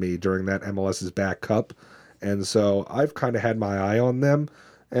something to me during that MLS's Back Cup. And so I've kind of had my eye on them,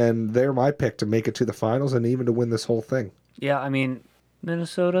 and they're my pick to make it to the finals and even to win this whole thing. Yeah,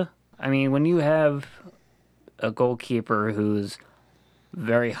 Minnesota, when you have a goalkeeper who's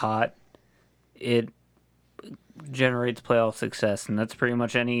very hot, it generates playoff success, and that's pretty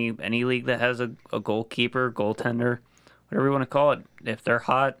much any league that has a goalkeeper, goaltender, whatever you want to call it. If they're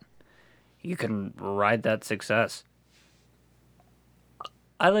hot, you can ride that success.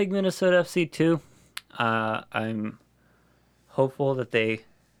 I like Minnesota FC too. I'm hopeful that they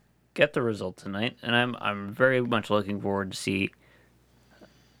get the result tonight, and I'm very much looking forward to see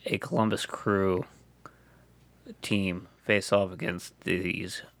a Columbus Crew team face off against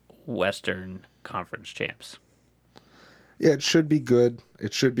these Western Conference champs. Yeah, it should be good.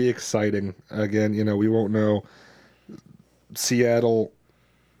 It should be exciting. Again, we won't know. Seattle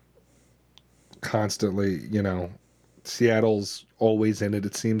constantly, Seattle's always in it,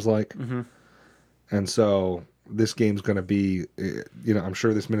 it seems like. Mm-hmm. And so this game's going to be, I'm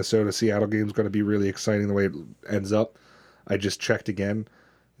sure this Minnesota-Seattle game's going to be really exciting the way it ends up. I just checked again.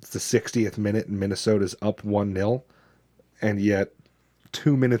 It's the 60th minute and Minnesota's up 1-0. And yet,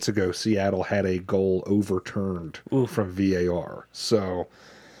 2 minutes ago, Seattle had a goal overturned from VAR. So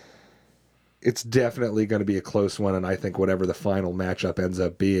it's definitely going to be a close one, and I think whatever the final matchup ends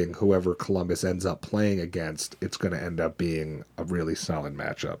up being, whoever Columbus ends up playing against, it's going to end up being a really solid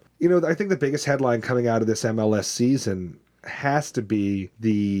matchup. I think the biggest headline coming out of this MLS season has to be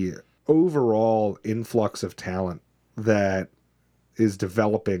the overall influx of talent that is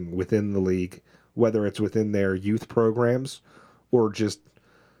developing within the league, whether it's within their youth programs or just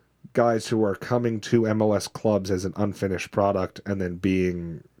guys who are coming to MLS clubs as an unfinished product and then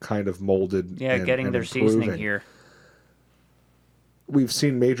being kind of molded. Yeah, getting their improving. seasoning here. We've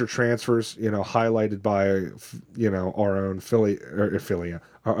seen major transfers, highlighted by, our own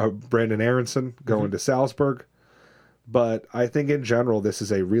Brandon Aronson going to Salzburg. But I think in general, this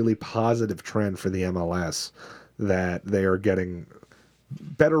is a really positive trend for the MLS, that they are getting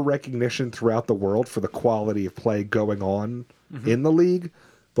better recognition throughout the world for the quality of play going on in the league,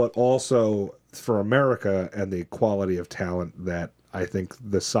 but also for America and the quality of talent that I think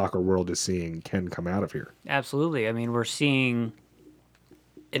the soccer world is seeing can come out of here. Absolutely. I mean, we're seeing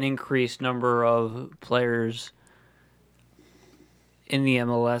an increased number of players in the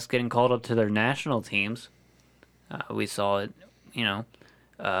MLS getting called up to their national teams. We saw it,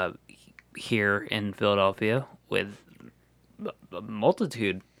 here in Philadelphia with a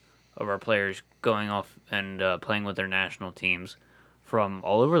multitude of our players going off and playing with their national teams from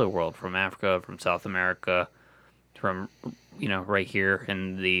all over the world, from Africa, from South America, from, right here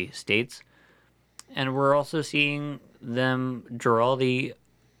in the States. And we're also seeing them draw the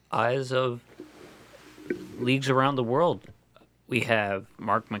eyes of leagues around the world. We have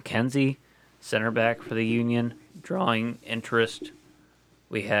Mark McKenzie, center back for the Union, drawing interest.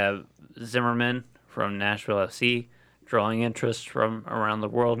 We have Zimmerman from Nashville FC, drawing interest from around the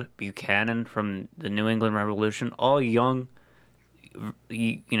world. Buchanan from the New England Revolution, all young,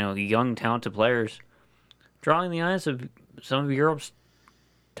 young talented players, drawing the eyes of some of Europe's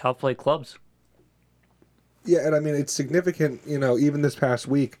top flight clubs. Yeah, and I mean, it's significant, even this past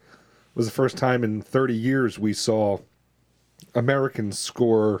week was the first time in 30 years we saw Americans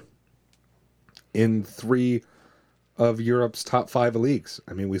score in 3 of Europe's top 5 leagues.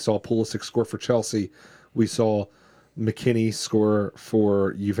 I mean, we saw Pulisic score for Chelsea, we saw McKinney score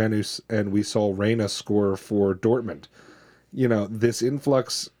for Juventus, and we saw Reyna score for Dortmund. This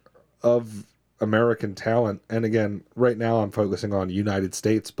influx of American talent, and again, right now I'm focusing on United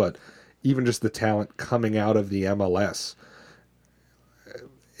States, but even just the talent coming out of the MLS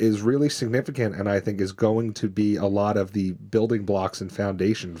is really significant, and I think is going to be a lot of the building blocks and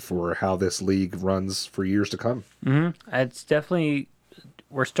foundation for how this league runs for years to come. Mm-hmm. It's definitely,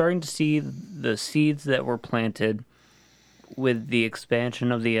 we're starting to see the seeds that were planted with the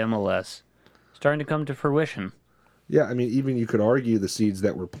expansion of the MLS starting to come to fruition. Yeah, I mean, even you could argue the seeds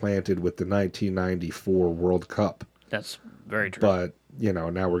that were planted with the 1994 World Cup. That's very true. But,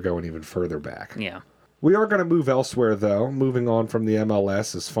 now we're going even further back. Yeah. We are going to move elsewhere, though. Moving on from the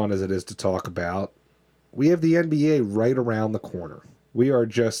MLS, as fun as it is to talk about, we have the NBA right around the corner. We are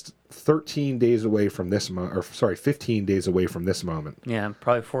just 13 days away from this 15 days away from this moment. Yeah,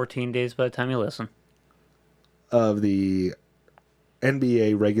 probably 14 days by the time you listen. Of the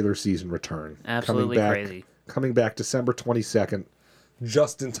NBA regular season return. Absolutely crazy. Coming back December 22nd,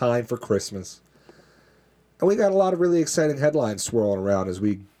 just in time for Christmas. And we got a lot of really exciting headlines swirling around as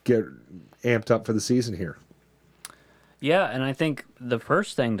we get amped up for the season here. Yeah, and I think the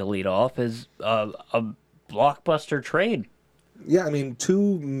first thing to lead off is a blockbuster trade. Yeah, I mean,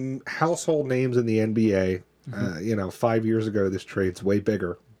 2 household names in the NBA. 5 years ago, this trade's way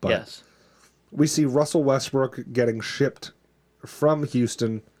bigger. But yes. We see Russell Westbrook getting shipped from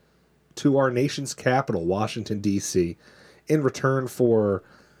Houston to our nation's capital, Washington, D.C., in return for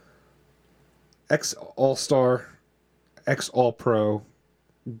ex-All-Star, ex-All-Pro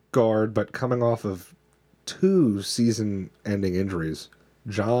guard, but coming off of 2 season-ending injuries,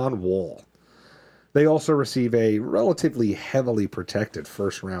 John Wall. They also receive a relatively heavily protected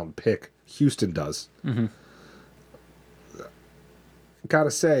first-round pick. Houston does. Mm-hmm.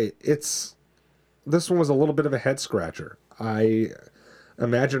 Gotta say, this one was a little bit of a head-scratcher. I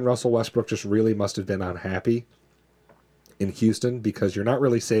imagine Russell Westbrook just really must have been unhappy in Houston because you're not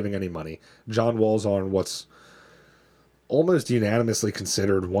really saving any money. John Wall's on what's almost unanimously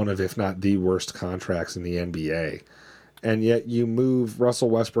considered one of, if not the worst contracts in the NBA. And yet you move Russell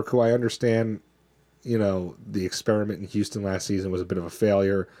Westbrook, who I understand, the experiment in Houston last season was a bit of a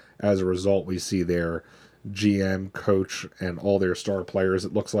failure. As a result, we see their GM, coach, and all their star players,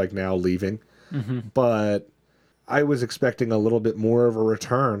 it looks like now, leaving. Mm-hmm. But I was expecting a little bit more of a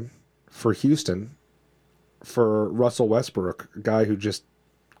return for Houston for Russell Westbrook, a guy who just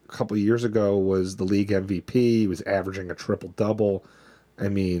a couple of years ago was the league MVP. He was averaging a triple-double. I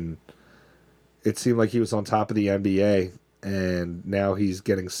mean, it seemed like he was on top of the NBA, and now he's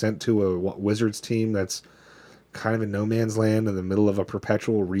getting sent to a Wizards team that's kind of in no man's land in the middle of a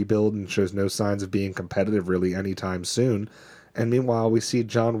perpetual rebuild and shows no signs of being competitive really anytime soon. And meanwhile, we see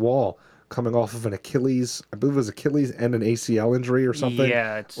John Wall coming off of an Achilles, I believe it was Achilles and an ACL injury or something.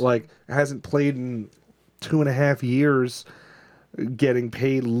 Yeah, it's hasn't played in 2.5 years, getting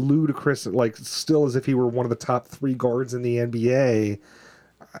paid ludicrous, still as if he were one of the top 3 guards in the NBA.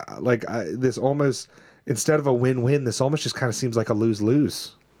 This almost, instead of a win-win, this almost just kind of seems like a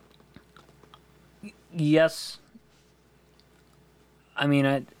lose-lose. Yes. I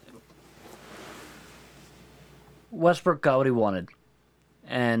mean, Westbrook got what he wanted.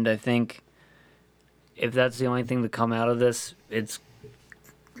 And I think if that's the only thing to come out of this, it's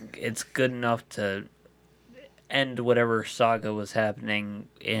good enough to end whatever saga was happening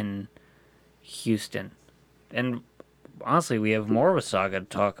in Houston. And honestly, we have more of a saga to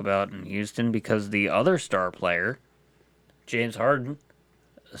talk about in Houston because the other star player, James Harden,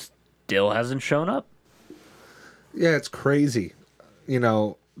 still hasn't shown up. Yeah, it's crazy.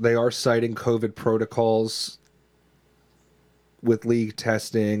 They are citing COVID protocols with league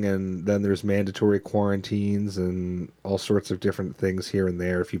testing, and then there's mandatory quarantines and all sorts of different things here and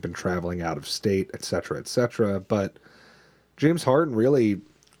there if you've been traveling out of state, et cetera, et cetera. But James Harden really,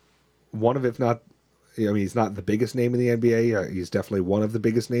 one of, if not, he's not the biggest name in the NBA. He's definitely one of the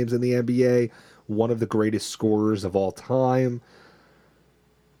biggest names in the NBA, one of the greatest scorers of all time.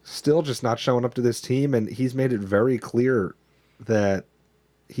 Still just not showing up to this team, and he's made it very clear that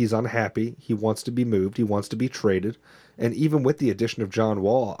he's unhappy. He wants to be moved. He wants to be traded. And even with the addition of John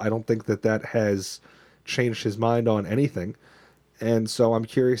Wall, I don't think that has changed his mind on anything. And so I'm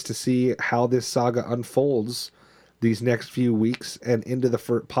curious to see how this saga unfolds these next few weeks and into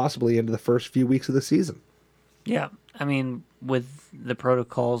possibly into the first few weeks of the season. Yeah, I mean, with the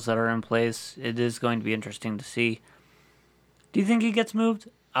protocols that are in place, it is going to be interesting to see. Do you think he gets moved?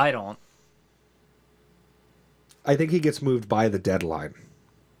 I don't. I think he gets moved by the deadline.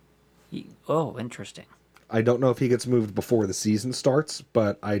 Oh, interesting. I don't know if he gets moved before the season starts,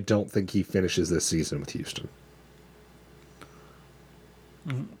 but I don't think he finishes this season with Houston.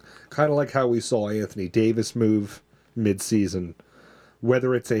 Mm-hmm. Kind of like how we saw Anthony Davis move mid-season.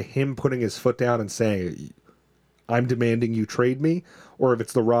 Whether it's him putting his foot down and saying, I'm demanding you trade me, or if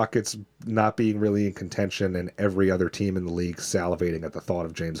it's the Rockets not being really in contention and every other team in the league salivating at the thought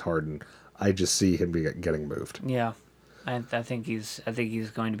of James Harden, I just see him getting moved. Yeah, I think he's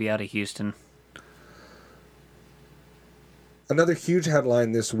going to be out of Houston. Another huge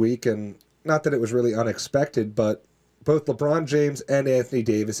headline this week, and not that it was really unexpected, but both LeBron James and Anthony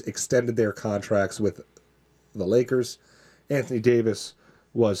Davis extended their contracts with the Lakers. Anthony Davis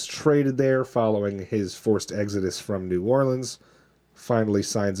was traded there following his forced exodus from New Orleans. Finally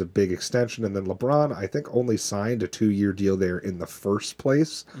signs a big extension, and then LeBron, I think, only signed a 2-year deal there in the first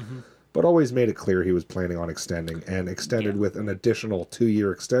place, but always made it clear he was planning on extending, and extended with an additional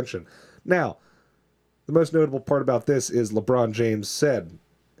 2-year extension. Now, the most notable part about this is LeBron James said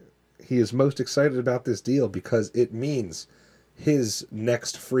he is most excited about this deal because it means his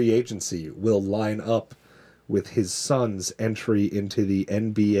next free agency will line up with his son's entry into the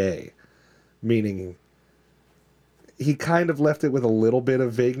NBA, meaning he kind of left it with a little bit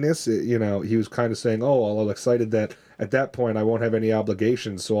of vagueness. He was kind of saying, I'm excited that at that point I won't have any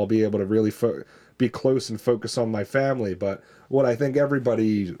obligations, so I'll be able to really be close and focus on my family. But what I think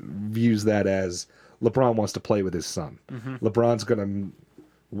everybody views that as, LeBron wants to play with his son. Mm-hmm. LeBron's going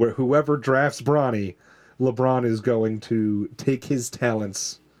to, whoever drafts Bronny, LeBron is going to take his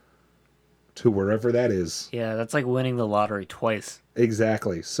talents to wherever that is. Yeah, that's like winning the lottery twice.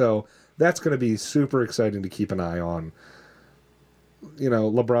 Exactly. So that's going to be super exciting to keep an eye on.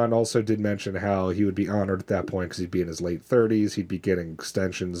 LeBron also did mention how he would be honored at that point because he'd be in his late 30s. He'd be getting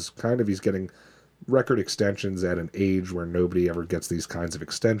extensions. He's getting record extensions at an age where nobody ever gets these kinds of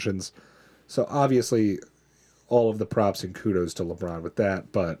extensions. So obviously, all of the props and kudos to LeBron with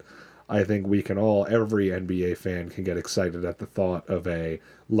that, but I think every NBA fan can get excited at the thought of a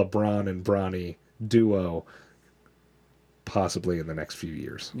LeBron and Bronny duo possibly in the next few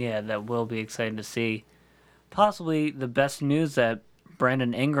years. Yeah, that will be exciting to see. Possibly the best news that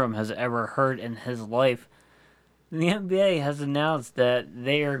Brandon Ingram has ever heard in his life. The NBA has announced that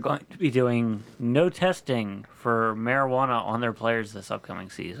they are going to be doing no testing for marijuana on their players this upcoming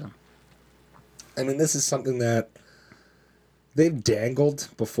season. I mean, this is something that they've dangled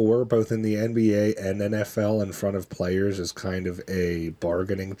before, both in the NBA and NFL, in front of players as kind of a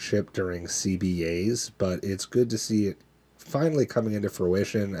bargaining chip during CBAs, but it's good to see it finally coming into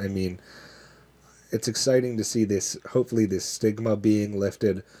fruition. I mean, it's exciting to see this, hopefully this stigma being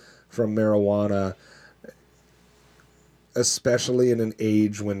lifted from marijuana, especially in an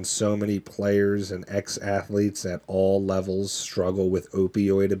age when so many players and ex-athletes at all levels struggle with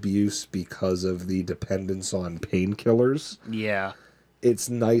opioid abuse because of the dependence on painkillers. Yeah. It's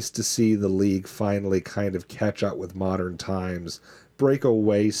nice to see the league finally kind of catch up with modern times, break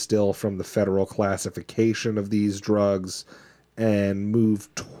away still from the federal classification of these drugs, and move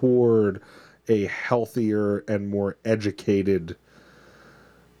toward a healthier and more educated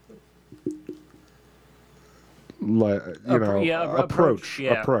approach.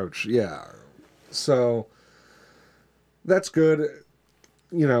 Yeah. So that's good.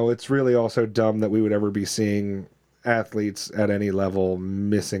 It's really also dumb that we would ever be seeing athletes at any level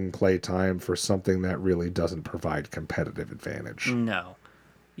missing play time for something that really doesn't provide competitive advantage. No.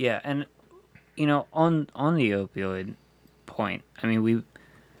 Yeah, and on the opioid point, I mean,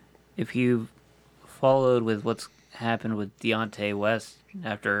 if you've followed with what's happened with Deontay West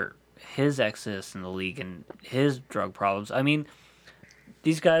after his exodus in the league and his drug problems. I mean,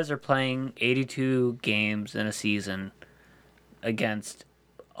 these guys are playing 82 games in a season against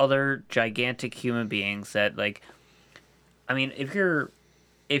other gigantic human beings that, I mean,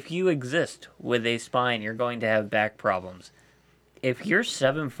 if you exist with a spine, you're going to have back problems. If you're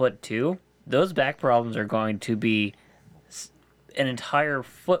 7'2", those back problems are going to be an entire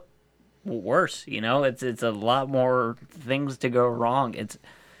foot worse. It's a lot more things to go wrong.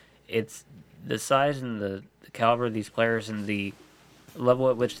 It's the size and the caliber of these players and the level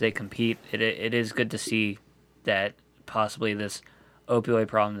at which they compete. It is good to see that possibly this opioid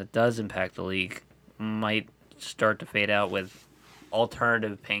problem that does impact the league might start to fade out with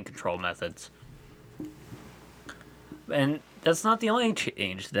alternative pain control methods. And that's not the only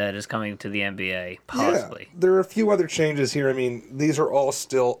change that is coming to the NBA, possibly. Yeah, there are a few other changes here. I mean, these are all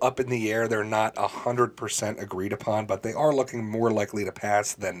still up in the air. They're not 100% agreed upon, but they are looking more likely to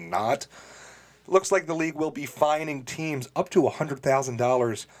pass than not. Looks like the league will be fining teams up to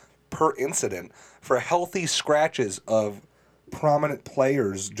 $100,000 per incident for healthy scratches of prominent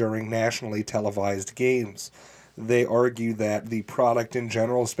players during nationally televised games. They argue that the product in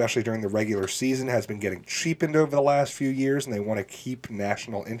general, especially during the regular season, has been getting cheapened over the last few years, and they want to keep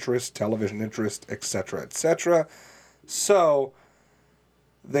national interest, television interest, etc., etc. So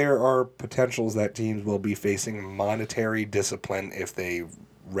there are potentials that teams will be facing monetary discipline if they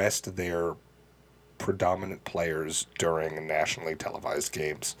rest their predominant players during nationally televised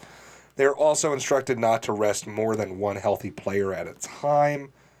games. They're also instructed not to rest more than one healthy player at a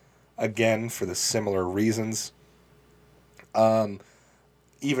time, again, for the similar reasons.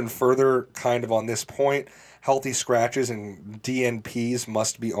 Even further, kind of on this point, healthy scratches and DNPs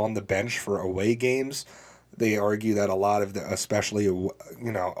must be on the bench for away games. They argue that a lot of especially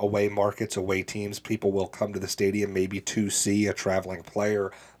away markets, away teams, people will come to the stadium maybe to see a traveling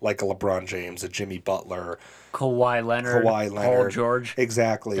player like a LeBron James, a Jimmy Butler, Kawhi Leonard, Paul George.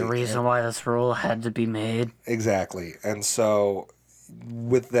 Exactly. The reason why this rule had to be made. Exactly. And so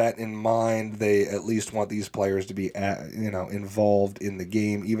with that in mind, they at least want these players to be involved in the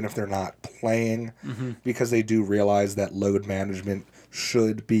game, even if they're not playing, because they do realize that load management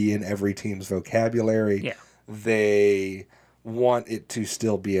should be in every team's vocabulary. Yeah. They want it to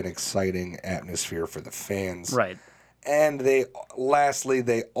still be an exciting atmosphere for the fans. Right. And lastly,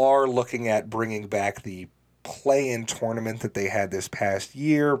 they are looking at bringing back the play-in tournament that they had this past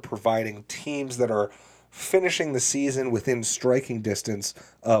year, providing teams that are finishing the season within striking distance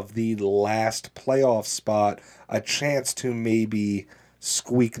of the last playoff spot a chance to maybe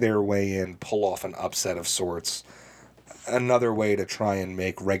squeak their way in, pull off an upset of sorts. Another way to try and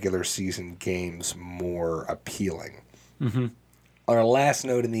make regular season games more appealing. Mm-hmm. Our last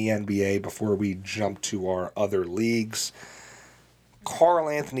note in the NBA before we jump to our other leagues, Karl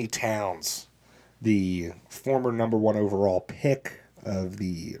Anthony Towns, the former number one overall pick of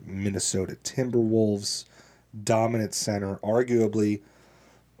the Minnesota Timberwolves. Dominant center, arguably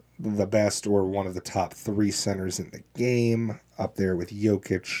the best or one of the top 3 centers in the game, up there with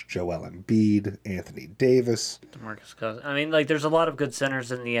Jokic, Joel Embiid, Anthony Davis. DeMarcus Cousins. I mean, like, there's a lot of good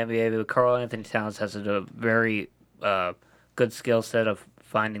centers in the NBA, but Karl Anthony Towns has a very good skill set of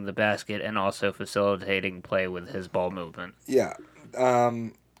finding the basket and also facilitating play with his ball movement. Yeah.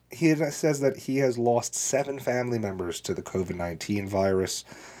 He says that he has lost 7 family members to the COVID-19 virus.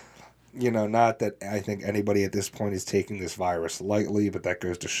 You know, not that I think anybody at this point is taking this virus lightly, but that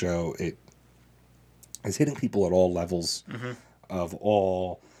goes to show it is hitting people at all levels of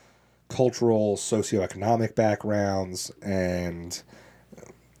all cultural, socioeconomic backgrounds. And,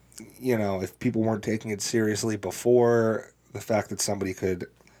 you know, if people weren't taking it seriously before, the fact that somebody could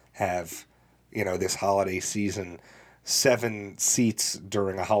have, you know, this holiday season, 7 seats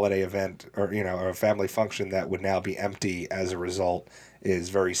during a holiday event or, you know, or a family function that would now be empty as a result is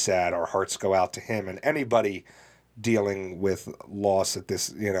very sad. Our hearts go out to him and anybody dealing with loss at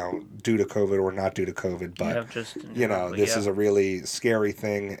this, you know, due to COVID or not due to COVID. But, you know, this is a really scary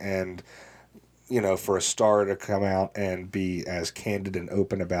thing. And, you know, for a star to come out and be as candid and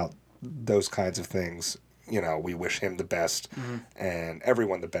open about those kinds of things, you know, we wish him the best and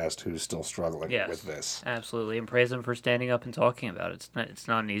everyone the best who's still struggling with this. Absolutely. And praise him for standing up and talking about it. It's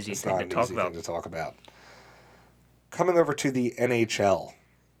not an easy thing to talk about. Coming over to the NHL,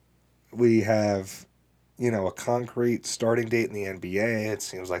 we have, you know, a concrete starting date in the NBA. It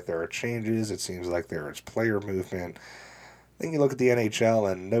seems like there are changes. It seems like there is player movement. Then you look at the NHL,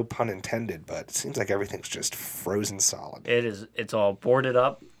 and no pun intended, but it seems like everything's just frozen solid. It's all boarded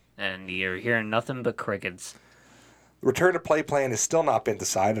up, and you're hearing nothing but crickets. The return to play plan has still not been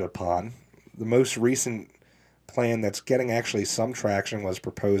decided upon. The most recent plan that's getting actually some traction was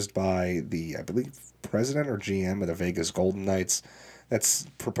proposed by the, I believe, president or GM of the Vegas Golden Knights. That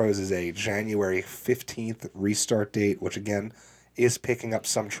proposes a January 15th restart date, which again is picking up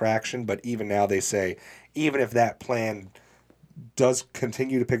some traction. But even now they say, even if that plan does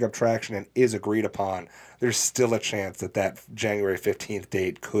continue to pick up traction and is agreed upon, there's still a chance that that January 15th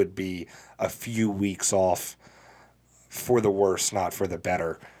date could be a few weeks off for the worse, not for the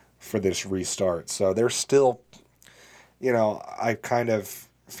better, for this restart. So there's still, you know, I kind of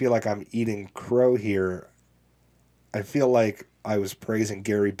feel like I'm eating crow here. I feel like I was praising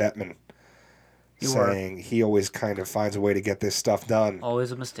Gary Bettman, saying he always kind of finds a way to get this stuff done.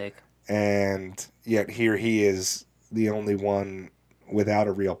 Always a mistake. And yet here he is, the only one without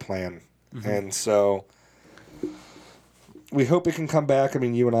a real plan. And so we hope it can come back. I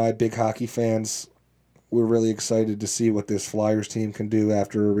mean, you and I, big hockey fans, we're really excited to see what this Flyers team can do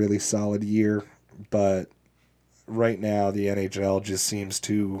after a really solid year. But right now, the NHL just seems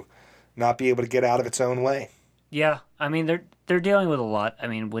to not be able to get out of its own way. Yeah, I mean, they're dealing with a lot. I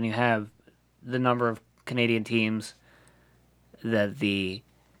mean, when you have the number of Canadian teams that the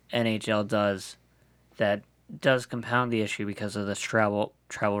NHL does, that does compound the issue because of the travel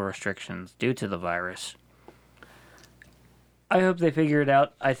restrictions due to the virus. I hope they figure it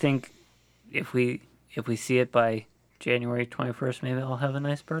out. I think if we see it by January 21st, maybe I'll have a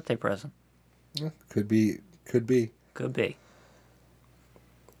nice birthday present. Yeah, could be. Could be.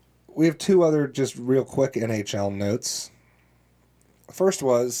 We have 2 other just real quick NHL notes. First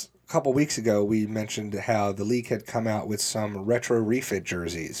was, a couple weeks ago, we mentioned how the league had come out with some retro refit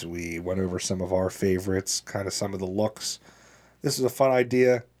jerseys. We went over some of our favorites, kind of some of the looks. This is a fun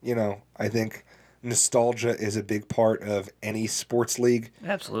idea. You know, I think nostalgia is a big part of any sports league.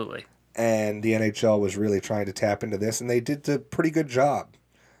 Absolutely. And the NHL was really trying to tap into this, and they did a pretty good job.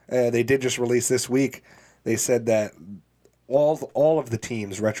 They did just release this week. They said that all of the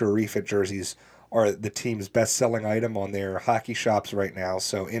teams' retro refit jerseys are the team's best-selling item on their hockey shops right now.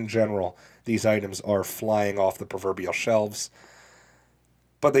 So in general, these items are flying off the proverbial shelves.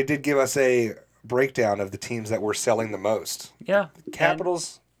 But they did give us a breakdown of the teams that were selling the most. Yeah.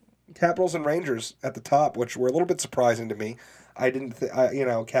 Capitals and Rangers at the top, which were a little bit surprising to me. I didn't,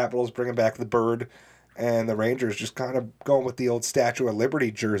 Capitals bringing back the bird, and the Rangers just kind of going with the old Statue of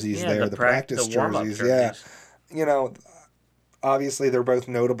Liberty jerseys there, the practice jerseys. Yeah, you know, obviously they're both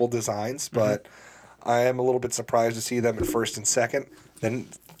notable designs, but I am a little bit surprised to see them in first and second. Then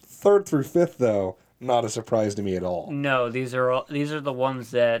third through fifth, though, not a surprise to me at all. No, these are the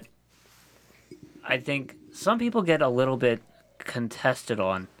ones that I think some people get a little bit contested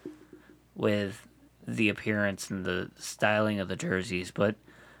on with the appearance and the styling of the jerseys, but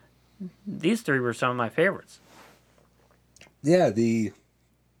these 3 were some of my favorites. Yeah, the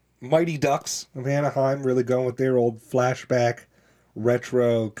Mighty Ducks of Anaheim really going with their old flashback,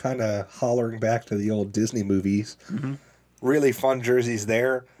 retro, kind of hollering back to the old Disney movies. really fun jerseys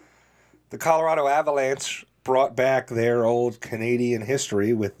there. The Colorado Avalanche brought back their old Canadian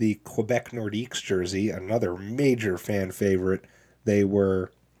history with the Quebec Nordiques jersey, another major fan favorite. They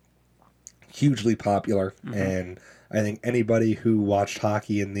were hugely popular, and I think anybody who watched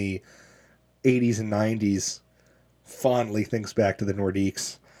hockey in the 80s and 90s fondly thinks back to the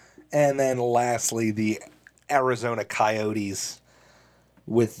Nordiques. And then lastly, the Arizona Coyotes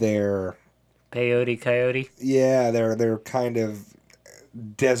with their... Peyote Coyote. Yeah, their kind of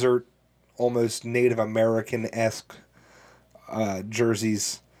desert, almost Native American-esque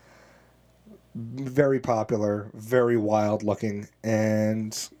jerseys. Very popular, very wild looking,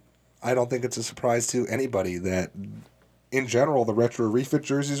 and I don't think it's a surprise to anybody that, in general, the retro refit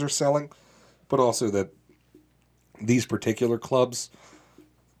jerseys are selling, but also that these particular clubs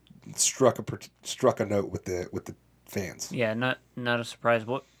struck a note with the fans. Yeah, not a surprise.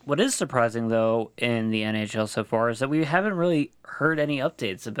 What is surprising though in the NHL so far is that we haven't really heard any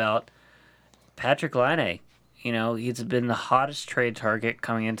updates about Patrick Laine. You know, he's been the hottest trade target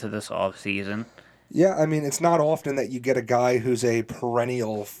coming into this offseason. Yeah, I mean, it's not often that you get a guy who's a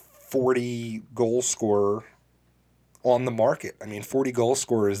perennial 40 goal scorer on the market. I mean, 40 goal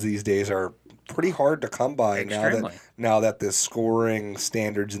scorers these days are pretty hard to come by now that the scoring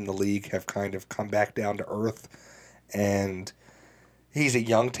standards in the league have kind of come back down to earth. And he's a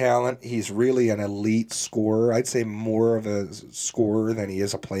young talent. He's really an elite scorer. I'd say more of a scorer than he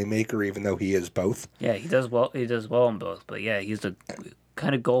is a playmaker, even though he is both. Yeah, he does well. He does well in both. But yeah, he's a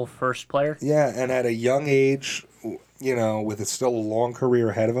kind of goal first player. Yeah, and at a young age, you know, with still a long career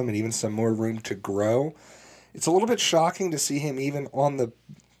ahead of him and even some more room to grow, it's a little bit shocking to see him even on the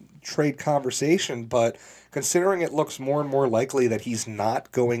trade conversation, but considering it looks more and more likely that he's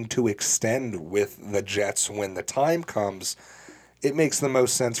not going to extend with the Jets when the time comes, it makes the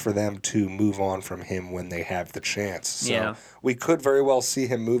most sense for them to move on from him when they have the chance. So we could very well see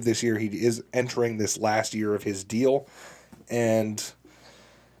him move this year. He is entering this last year of his deal. And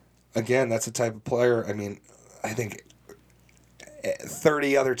again, that's the type of player, I mean, I think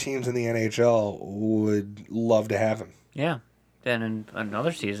 30 other teams in the NHL would love to have him. Yeah. And in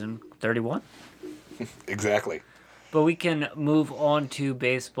another season, 31. Exactly. But we can move on to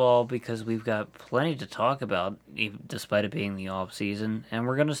baseball because we've got plenty to talk about, despite it being the off season. And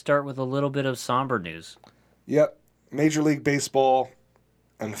we're going to start with a little bit of somber news. Yep. Major League Baseball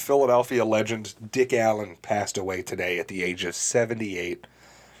and Philadelphia legend Dick Allen passed away today at the age of 78.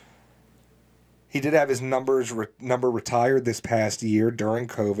 He did have his number retired this past year during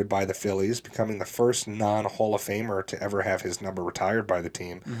COVID by the Phillies, becoming the first non-Hall of Famer to ever have his number retired by the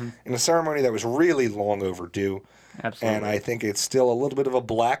team in a ceremony that was really long overdue. Absolutely. And I think it's still a little bit of a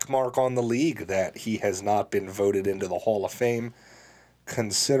black mark on the league that he has not been voted into the Hall of Fame,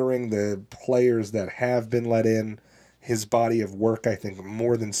 considering the players that have been let in. His body of work, I think,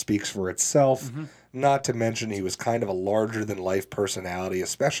 more than speaks for itself. Not to mention he was kind of a larger-than-life personality,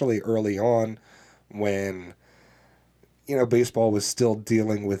 especially early on, when, you know, baseball was still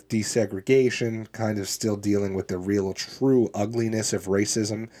dealing with desegregation, kind of still dealing with the real true ugliness of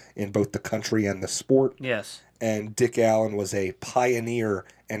racism in both the country and the sport. Yes. And Dick Allen was a pioneer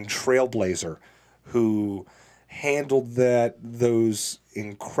and trailblazer who handled those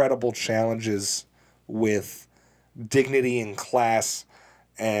incredible challenges with dignity and class,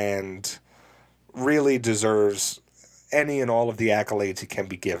 and really deserves any and all of the accolades he can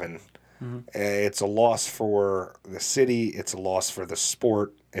be given. It's a loss for the city. It's a loss for the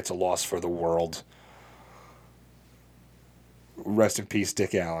sport. It's a loss for the world. Rest in peace,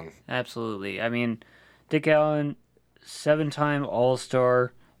 Dick Allen. Absolutely. I mean, Dick Allen, 7-time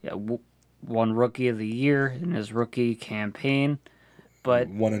All-Star, won Rookie of the Year in his rookie campaign, but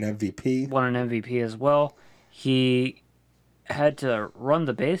won an MVP. Won an MVP as well. He had to run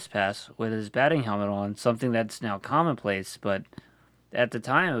the base pass with his batting helmet on, something that's now commonplace, but at the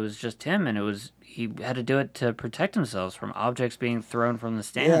time, it was just him, and he had to do it to protect themselves from objects being thrown from the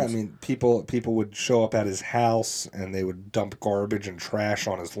stands. Yeah, I mean, people would show up at his house, and they would dump garbage and trash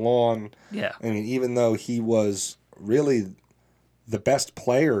on his lawn. Yeah. I mean, even though he was really the best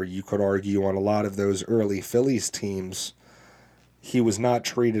player, you could argue, on a lot of those early Phillies teams, he was not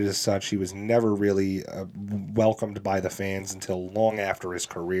treated as such. He was never really welcomed by the fans until long after his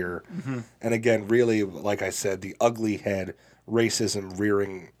career. And again, really, like I said, the ugly head, racism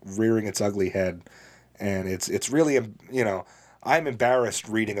rearing its ugly head, and it's really, you know, I'm embarrassed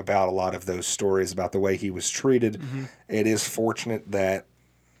reading about a lot of those stories about the way he was treated. It is fortunate that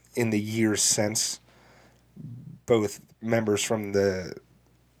in the years since, both members from the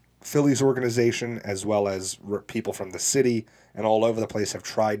Phillies organization as well as people from the city and all over the place have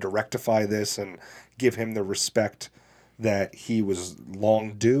tried to rectify this and give him the respect that he was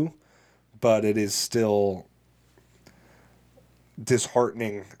long due, but it is still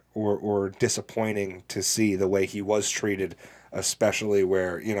disheartening or disappointing to see the way he was treated, especially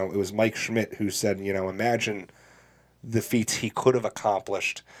where, it was Mike Schmidt who said, imagine the feats he could have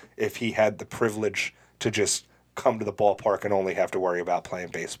accomplished if he had the privilege to just come to the ballpark and only have to worry about playing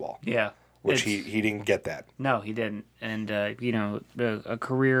baseball. Yeah. Which he didn't get that. No, he didn't. And, a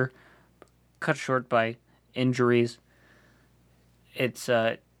career cut short by injuries. It's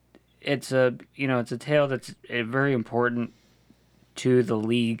a tale that's very important to the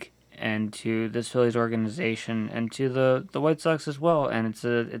league and to this Phillies organization and to the White Sox as well. And it's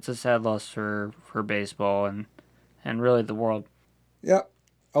a sad loss for baseball and really the world. Yeah.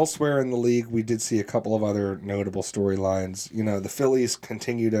 Elsewhere in the league, we did see a couple of other notable storylines. The Phillies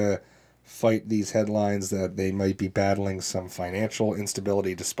continue to fight these headlines that they might be battling some financial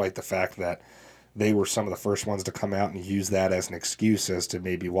instability, despite the fact that they were some of the first ones to come out and use that as an excuse as to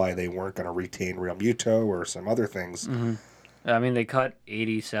maybe why they weren't going to retain Real Muto or some other things. Mm-hmm. I mean, they cut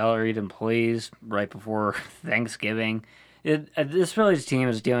 80 salaried employees right before Thanksgiving. This Phillies team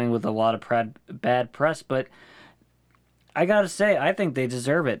is dealing with a lot of bad press, but I gotta say, I think they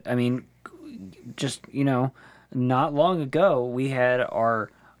deserve it. I mean, just, not long ago, we had our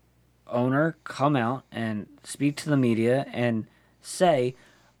owner come out and speak to the media and say,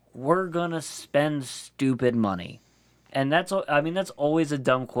 we're gonna spend stupid money. And that's always a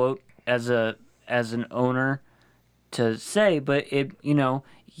dumb quote as an owner to say, but you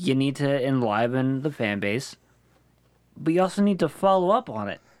need to enliven the fan base, but you also need to follow up on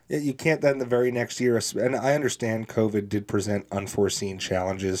it. Yeah, you can't then the very next year, and I understand COVID did present unforeseen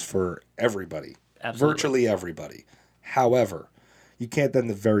challenges for everybody. Absolutely. Virtually everybody. However, you can't then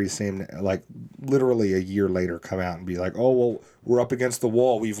the very same, literally a year later come out and be like, oh, well, we're up against the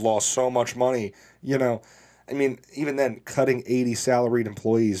wall. We've lost so much money. I mean, even then, cutting 80 salaried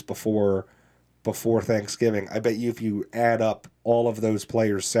employees before Thanksgiving, I bet you if you add up all of those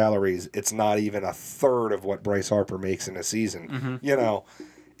players' salaries, it's not even a third of what Bryce Harper makes in a season. Mm-hmm.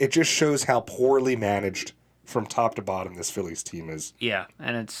 It just shows how poorly managed from top to bottom this Phillies team is. Yeah,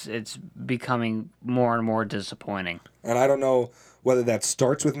 and it's becoming more and more disappointing. And I don't know whether that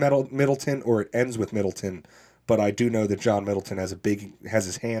starts with Middleton or it ends with Middleton, but I do know that John Middleton has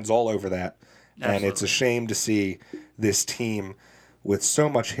his hands all over that. Absolutely. And it's a shame to see this team with so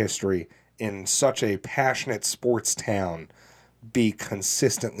much history in such a passionate sports town be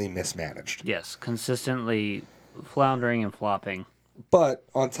consistently mismanaged. Yes, consistently floundering and flopping. But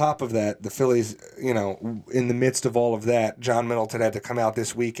on top of that, the Phillies, in the midst of all of that, John Middleton had to come out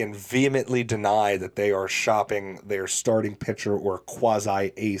this week and vehemently deny that they are shopping their starting pitcher or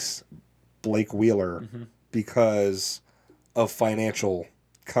quasi-ace, Blake Wheeler, mm-hmm. because of financial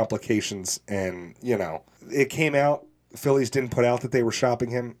complications. And, it came out, the Phillies didn't put out that they were shopping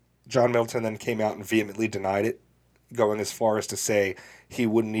him. John Middleton then came out and vehemently denied it, going as far as to say he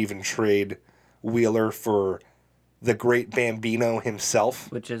wouldn't even trade Wheeler for the great Bambino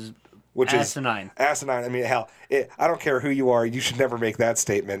himself. Which is asinine. Asinine. I mean, hell, I don't care who you are. You should never make that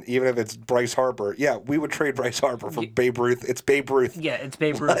statement, even if it's Bryce Harper. Yeah, we would trade Bryce Harper for Babe Ruth. It's Babe Ruth. Yeah, it's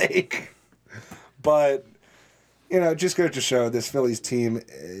Babe Ruth. But, it just goes to show this Phillies team,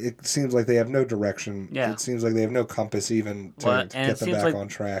 it seems like they have no direction. Yeah. It seems like they have no compass even to get them back on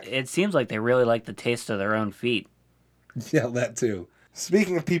track. It seems like they really like the taste of their own feet. Yeah, that too.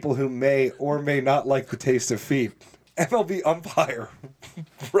 Speaking of people who may or may not like the taste of feet, MLB umpire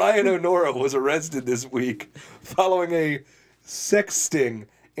Brian O'Nora was arrested this week following a sex sting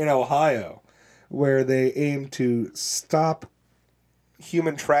in Ohio, where they aimed to stop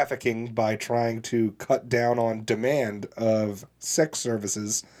human trafficking by trying to cut down on demand of sex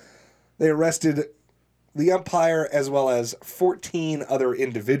services. They arrested the umpire as well as 14 other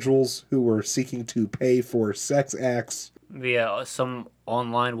individuals who were seeking to pay for sex acts via some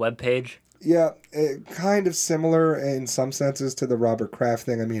online webpage. Yeah, kind of similar in some senses to the Robert Kraft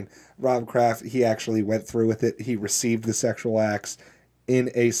thing. I mean, Rob Kraft, he actually went through with it. He received the sexual acts in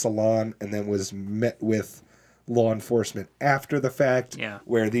a salon and then was met with law enforcement after the fact. Yeah.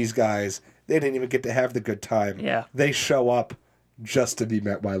 Where these guys, they didn't even get to have the good time. Yeah. They show up just to be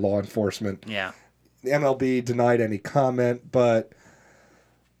met by law enforcement. Yeah. The MLB denied any comment, but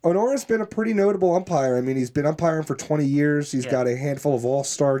O'Nora's been a pretty notable umpire. I mean, he's been umpiring for 20 years. He's got a handful of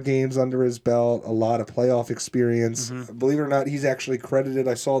all-star games under his belt, a lot of playoff experience. Mm-hmm. Believe it or not, he's actually credited,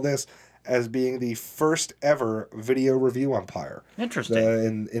 I saw this, as being the first ever video review umpire.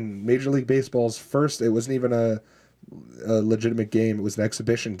 Interesting. In Major League Baseball's first, it wasn't even a legitimate game. It was an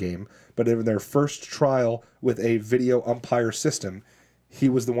exhibition game. But in their first trial with a video umpire system, He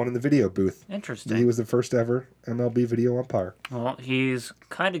was the one in the video booth. Interesting. He was the first ever MLB video umpire. Well, he's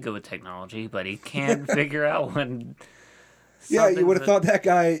kind of good with technology, but he can figure out when. Yeah, you would have thought that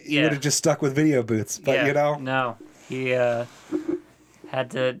guy. He Yeah. would have just stuck with video booths, but Yeah, you know. no, he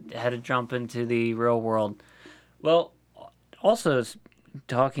had to jump into the real world. Well, also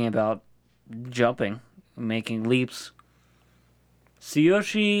talking about jumping, making leaps.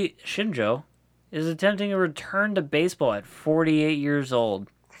 Tsuyoshi Shinjo is attempting a return to baseball at 48 years old.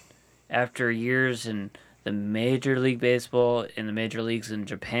 After years in the Major League Baseball, in the major leagues in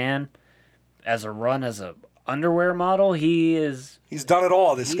Japan, as a underwear model, he's done it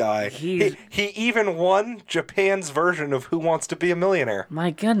all, this guy. he's- He even won Japan's version of Who Wants to Be a Millionaire.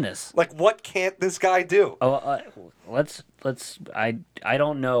 my goodness. Like, what can't this guy do? Oh, let's. I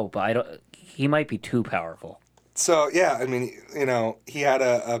don't know, but I don't. He might be too powerful. So, yeah, I mean, you know, he had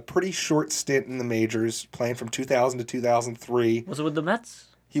a pretty short stint in the majors, playing from 2000 to 2003. Was it with the Mets?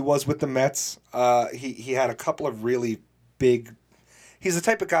 He was with the Mets. He had a couple of really big. He's the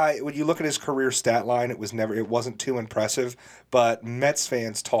type of guy, when you look at his career stat line, it wasn't too impressive, but Mets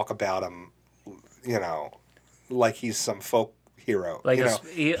fans talk about him, you know, like he's some folk hero. Like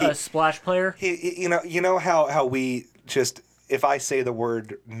you a splash player? you know how we just, if I say the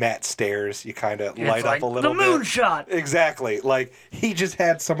word Met stairs, you kind of light up a little the bit. moonshot. Exactly. Like, he just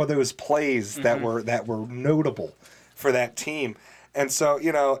had some of those plays that were notable for that team. And so,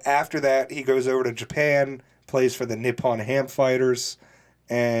 you know, after that, he goes over to Japan, plays for the Nippon Ham Fighters,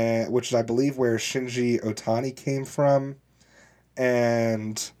 which is, I believe, where Shinji Otani came from,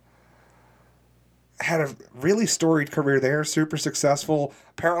 and had a really storied career there, super successful.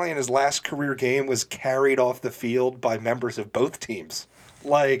 Apparently, in his last career game, was carried off the field by members of both teams.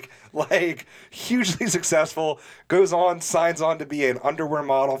 Like hugely successful. Goes on, signs on to be an underwear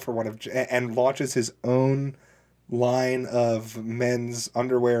model for and launches his own line of men's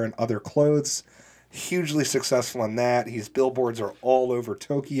underwear and other clothes. Hugely successful in that. His billboards are all over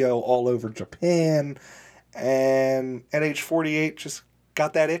Tokyo, all over Japan, and at age 48 just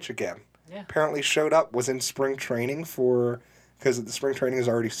got that itch again. Yeah. Apparently showed up, was in spring training because the spring training has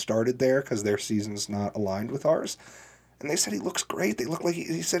already started there because their season's not aligned with ours. And they said he looks great. They look like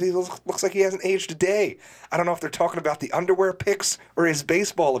he said he looks like he hasn't aged a day. I don't know if they're talking about the underwear picks or his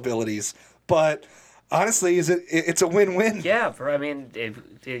baseball abilities, but honestly, it's a win-win. Yeah,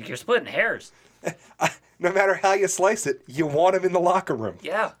 if you're splitting hairs. No matter how you slice it, you want him in the locker room.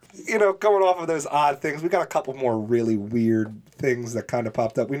 Yeah. You know, going off of those odd things, we got a couple more really weird things that kind of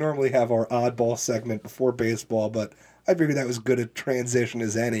popped up. We normally have our oddball segment before baseball, but I figured that was good a transition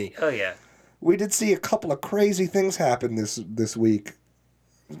as any. Oh, yeah. We did see a couple of crazy things happen this week.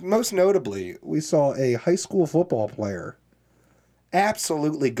 Most notably, we saw a high school football player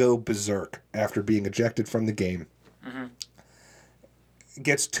absolutely go berserk after being ejected from the game. Mm-hmm.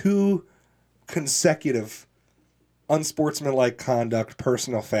 Gets 2 consecutive unsportsmanlike conduct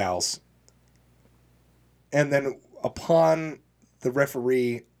personal fouls. And then upon the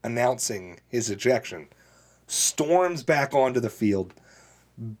referee announcing his ejection, storms back onto the field,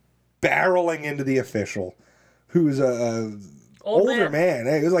 barreling into the official, who's a older man.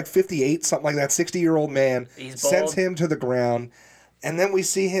 He was like 58, something like that, 60-year-old man. He's sends bald. him to the ground. And then we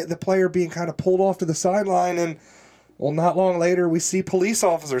see the player being kind of pulled off to the sideline, and well, not long later, we see police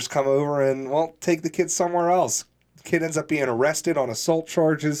officers come over and, well, take the kid somewhere else. The kid ends up being arrested on assault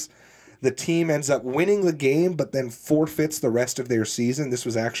charges. The team ends up winning the game, but then forfeits the rest of their season. This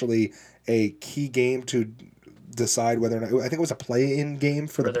was actually a key game to decide whether or not, I think it was a play-in game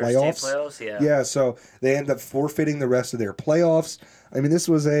for the their playoffs. state playoffs, yeah. Yeah, so they end up forfeiting the rest of their playoffs. I mean, this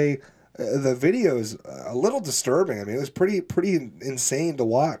was the video is a little disturbing. I mean, it was pretty insane to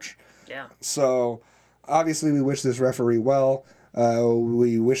watch. Yeah. So, obviously, we wish this referee well.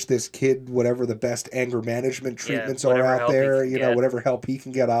 We wish this kid whatever the best anger management treatments are out there. You know, whatever help he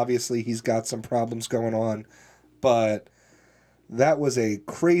can get. Obviously, he's got some problems going on. But that was a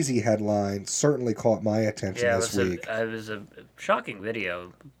crazy headline. Certainly caught my attention this week. It was a shocking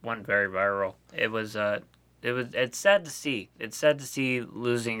video. Went very viral. It's sad to see. It's sad to see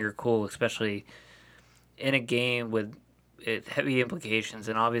losing your cool, especially in a game with heavy implications,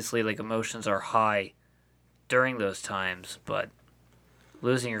 and obviously, like, emotions are high during those times, but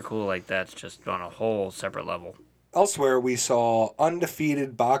losing your cool like that's just on a whole separate level. Elsewhere, we saw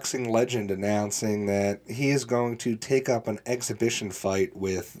undefeated boxing legend announcing that he is going to take up an exhibition fight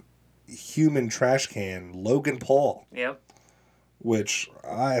with human trash can Logan Paul. Yep. Which,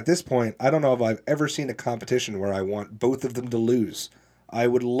 at this point, I don't know if I've ever seen a competition where I want both of them to lose. I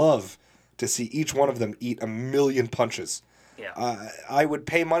would love to see each one of them eat 1,000,000 punches. Yeah. I would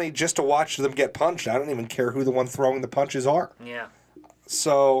pay money just to watch them get punched. I don't even care who the one throwing the punches are. Yeah.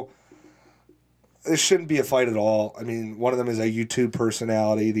 So this shouldn't be a fight at all. I mean, one of them is a YouTube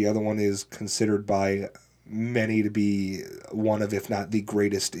personality. The other one is considered by many to be one of, if not the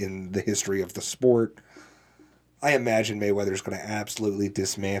greatest in the history of the sport. I imagine Mayweather's going to absolutely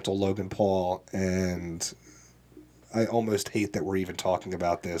dismantle Logan Paul, and I almost hate that we're even talking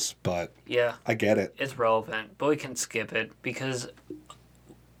about this, but Yeah, I get it. it's relevant, but we can skip it because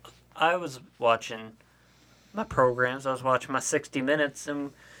I was watching my programs. I was watching my 60 Minutes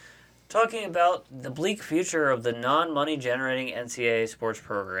and talking about the bleak future of the non-money generating NCAA sports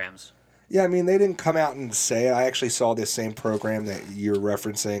programs. Yeah, I mean, they didn't come out and say it. I actually saw this same program that you're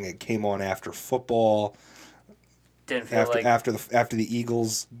referencing. It came on after football, Didn't feel like after the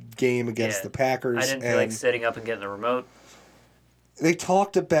Eagles game against Yeah, the Packers. I didn't feel like sitting up and getting the remote. They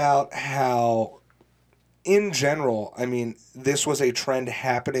talked about how, in general, I mean, this was a trend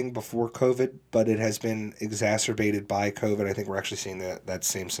happening before COVID, but it has been exacerbated by COVID. I think we're actually seeing that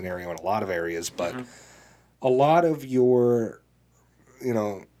same scenario in a lot of areas, but a lot of your,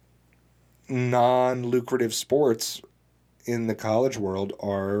 non-lucrative sports in the college world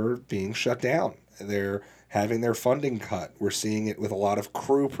are being shut down. They're having their funding cut. We're seeing it with a lot of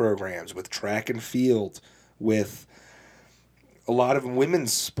crew programs, with track and field, with a lot of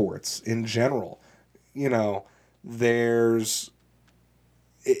women's sports in general. It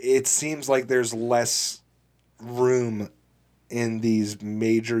seems like there's less room in these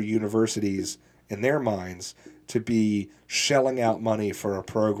major universities, in their minds, to be shelling out money for a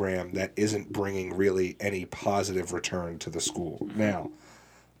program that isn't bringing really any positive return to the school. Now,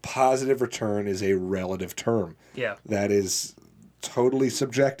 positive return is a relative term. Yeah. That is totally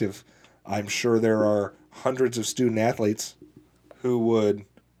subjective. I'm sure there are hundreds of student athletes who would,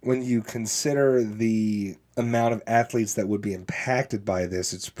 when you consider the amount of athletes that would be impacted by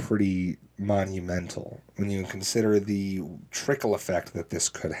this, it's pretty monumental. When you consider the trickle effect that this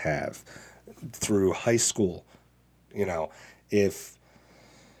could have through high school, if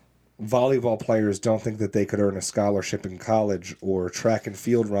volleyball players don't think that they could earn a scholarship in college, or track and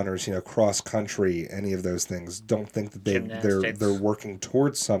field runners, cross country, any of those things, don't think that they're working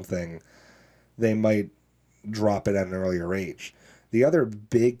towards something, they might drop it at an earlier age. The other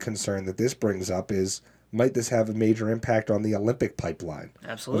big concern that this brings up is, might this have a major impact on the Olympic pipeline?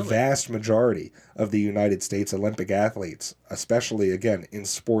 Absolutely. A vast majority of the United States Olympic athletes, especially, again, in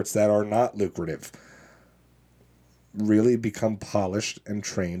sports that are not lucrative, really become polished and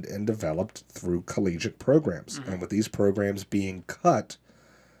trained and developed through collegiate programs. Mm-hmm. And with these programs being cut,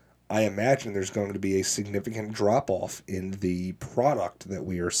 I imagine there's going to be a significant drop-off in the product that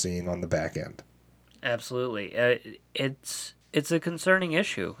we are seeing on the back end. Absolutely. It's a concerning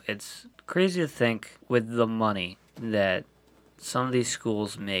issue. It's crazy to think, with the money that some of these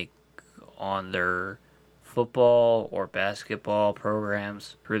schools make on their football or basketball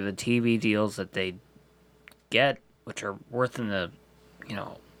programs, through the TV deals that they get, which are worth in the,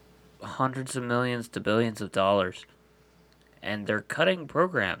 hundreds of millions to billions of dollars. And they're cutting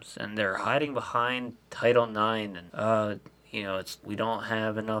programs, and they're hiding behind Title IX, and we don't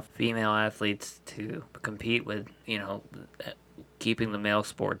have enough female athletes to compete with, keeping the male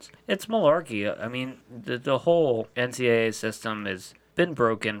sports. It's malarkey. I mean, the whole NCAA system has been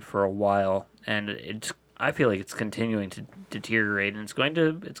broken for a while, and I feel like it's continuing to deteriorate, and it's going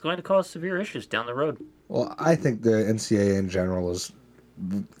to cause severe issues down the road. Well, I think the NCAA in general is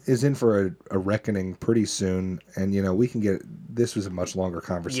in for a reckoning pretty soon, and we can get. This was a much longer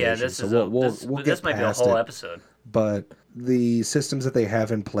conversation. Yeah, this might be a whole episode. But the systems that they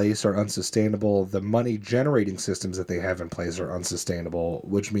have in place are unsustainable. The money generating systems that they have in place are unsustainable,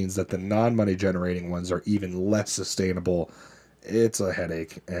 which means that the non-money generating ones are even less sustainable. It's a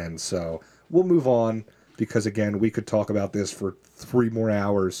headache, and so we'll move on, because again, we could talk about this for 3 more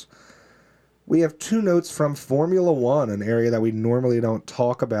hours. We have 2 notes from Formula One, an area that we normally don't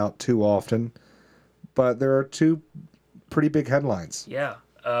talk about too often, but there are 2 pretty big headlines. Yeah.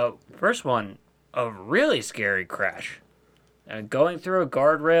 First one, a really scary crash. Going through a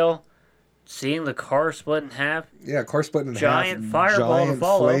guardrail, seeing the car split in half. Yeah, car split in half. Giant fireball to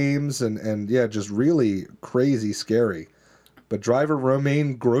follow. Flames, and yeah, just really crazy scary. But driver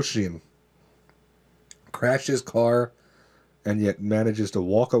Romain Grosjean crashed his car and yet manages to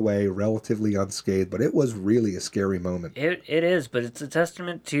walk away relatively unscathed. But it was really a scary moment. It is, but it's a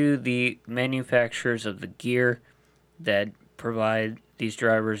testament to the manufacturers of the gear that provide these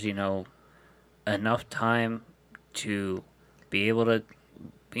drivers, enough time to be able to,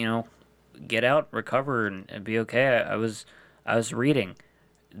 get out, recover, and be okay. I was reading,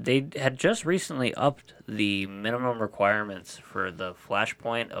 they had just recently upped the minimum requirements for the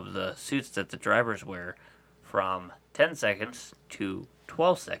flashpoint of the suits that the drivers wear from 10 seconds to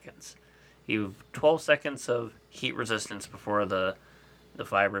 12 seconds. You have 12 seconds of heat resistance before the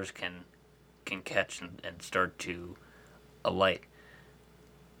fibers can catch and start to alight.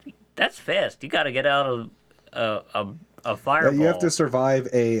 That's fast. You got to get out of a fireball. You have to survive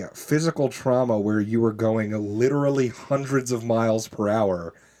a physical trauma where you are going literally hundreds of miles per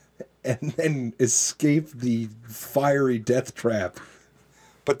hour and then escape the fiery death trap.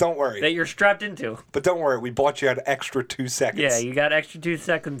 But don't worry. That you're strapped into. But don't worry, we bought you an extra 2 seconds. Yeah, you got extra 2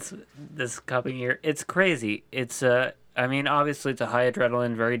 seconds this coming year. It's crazy. It's obviously it's a high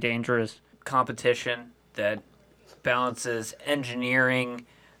adrenaline, very dangerous competition that balances engineering,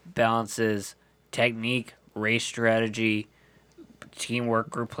 balances technique, race strategy,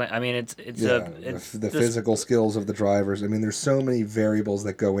 teamwork, group play. I mean, it's the physical skills of the drivers. I mean, there's so many variables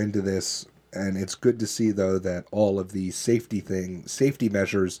that go into this, and it's good to see though that all of the safety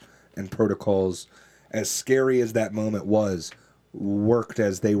measures and protocols, as scary as that moment was, worked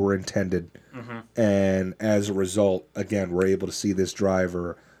as they were intended. Mm-hmm. And as a result, again, we're able to see this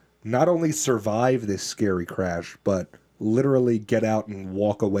driver not only survive this scary crash, but literally get out and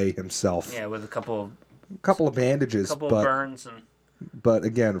walk away himself. Yeah, with a couple of bandages, of burns, but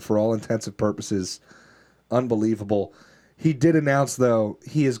again, for all intents and purposes, unbelievable. He did announce though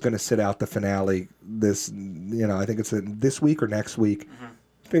he is going to sit out the finale. I think it's this week or next week. Mm-hmm.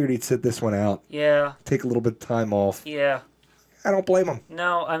 Figured he'd sit this one out. Yeah. Take a little bit of time off. Yeah. I don't blame him.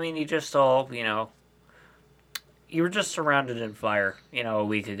 No, I mean, you just all, you were just surrounded in fire, a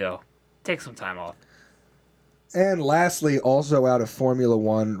week ago. Take some time off. And lastly, also out of Formula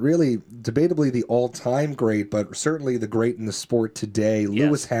One, really debatably the all-time great, but certainly the great in the sport today, yes.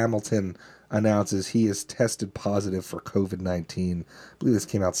 Lewis Hamilton announces he is tested positive for COVID-19. I believe this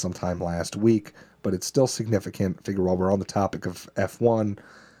came out sometime last week, but it's still significant. Figure while we're on the topic of F1,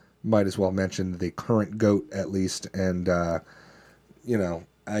 might as well mention the current GOAT at least. And, I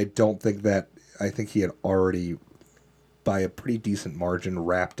think he had already, by a pretty decent margin,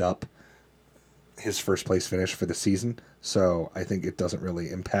 wrapped up his first place finish for the season. So I think it doesn't really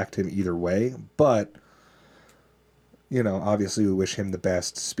impact him either way. But, obviously we wish him the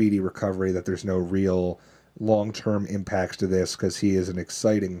best, speedy recovery, that there's no real long-term impacts to this, because he is an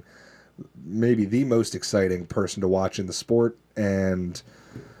exciting, maybe the most exciting person to watch in the sport. And,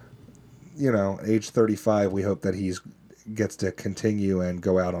 age 35, we hope that he gets to continue and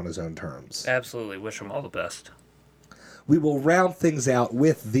go out on his own terms. Absolutely. Wish him all the best. We will round things out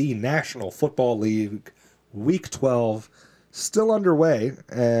with the National Football League Week 12 still underway,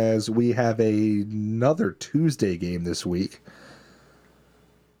 as we have another Tuesday game this week.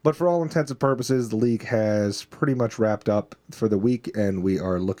 But for all intents and purposes, the league has pretty much wrapped up for the week, and we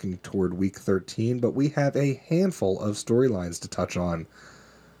are looking toward Week 13. But we have a handful of storylines to touch on.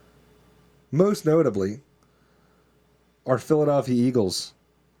 Most notably, our Philadelphia Eagles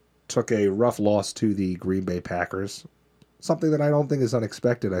took a rough loss to the Green Bay Packers. Something that I don't think is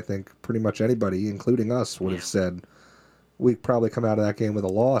unexpected. I think pretty much anybody, including us, would have said we'd probably come out of that game with a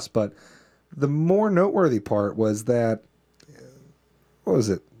loss. But the more noteworthy part was that, what was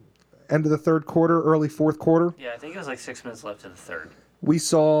it, end of the third quarter, early fourth quarter? Yeah, I think it was like 6 minutes left in the third. We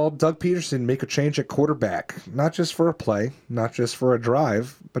saw Doug Peterson make a change at quarterback, not just for a play, not just for a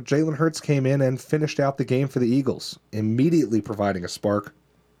drive, but Jalen Hurts came in and finished out the game for the Eagles, immediately providing a spark,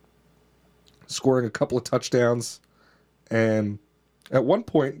 scoring a couple of touchdowns, and at one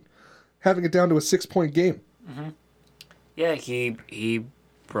point, having it down to a 6-point game. Mm-hmm. Yeah, he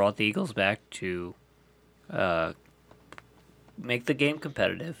brought the Eagles back to make the game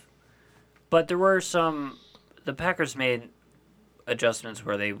competitive. But there were the Packers made adjustments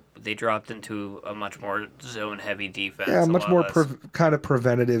where they dropped into a much more zone-heavy defense. Yeah, much more kind of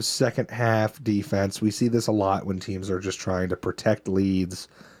preventative second-half defense. We see this a lot when teams are just trying to protect leads,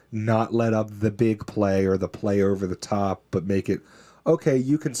 not let up the big play or the play over the top, but make it, okay,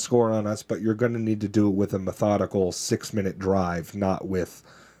 you can score on us, but you're going to need to do it with a methodical 6-minute drive, not with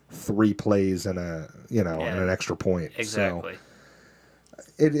 3 plays and and an extra point. Exactly. So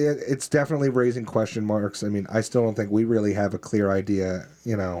it's definitely raising question marks. I mean, I still don't think we really have a clear idea,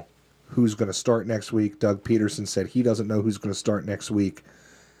 who's going to start next week. Doug Peterson said he doesn't know who's going to start next week.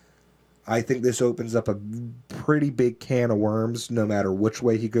 I think this opens up a pretty big can of worms no matter which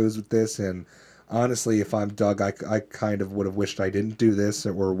way he goes with this. And honestly, if I'm Doug, I kind of would have wished I didn't do this,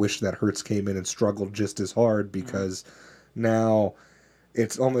 or wished that Hurts came in and struggled just as hard, because now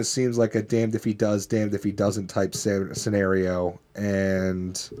it almost seems like a damned if he does, damned if he doesn't type scenario.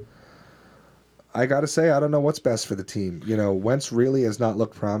 And I got to say, I don't know what's best for the team. Wentz really has not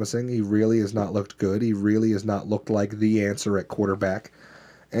looked promising. He really has not looked good. He really has not looked like the answer at quarterback.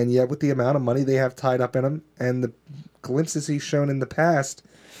 And yet, with the amount of money they have tied up in him and the glimpses he's shown in the past,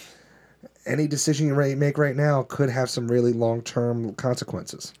 any decision you make right now could have some really long-term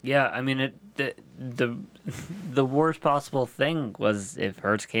consequences. Yeah, I mean, the worst possible thing was if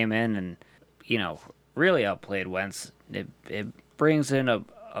Hurts came in and, really outplayed Wentz. It brings in a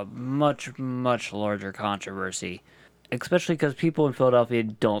much, much larger controversy, especially because people in Philadelphia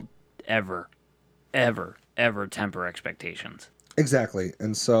don't ever, ever, ever temper expectations. Exactly.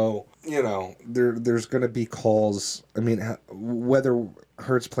 And so, there's going to be calls. I mean, whether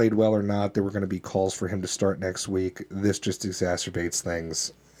Hurts played well or not, there were going to be calls for him to start next week. This just exacerbates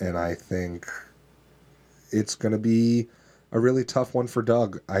things. And I think it's going to be a really tough one for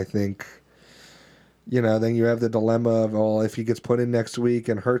Doug. I think, then you have the dilemma of, well, if he gets put in next week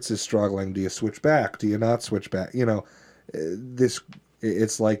and Hurts is struggling, do you switch back? Do you not switch back?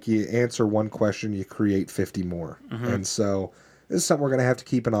 It's like you answer one question, you create 50 more. Mm-hmm. And so this is something we're going to have to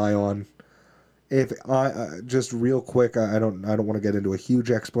keep an eye on. If I just real quick, I don't want to get into a huge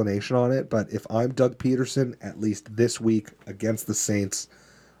explanation on it, but if I'm Doug Peterson, at least this week against the Saints,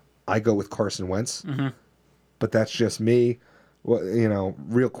 I go with Carson Wentz. Mm-hmm. But that's just me. Well,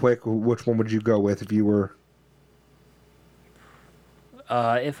 real quick, which one would you go with if you were?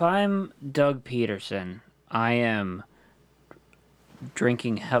 If I'm Doug Peterson, I am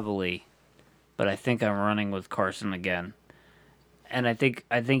drinking heavily, but I think I'm running with Carson again. And I think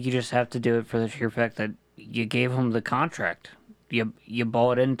you just have to do it for the sheer fact that you gave him the contract. You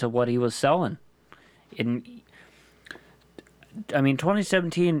bought into what he was selling.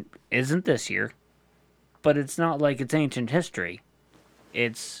 2017 isn't this year, but it's not like it's ancient history.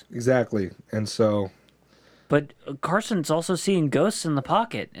 It's exactly, and so. But Carson's also seeing ghosts in the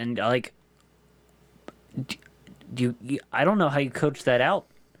pocket, and I don't know how you coach that out.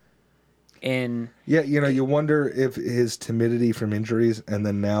 You wonder if his timidity from injuries, and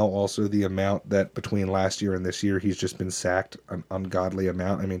then now also the amount that between last year and this year he's just been sacked an ungodly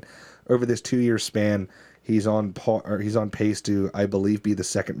amount. I mean, over this 2-year span, he's on pace to, I believe, be the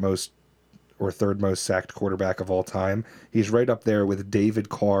second most or third most sacked quarterback of all time. He's right up there with David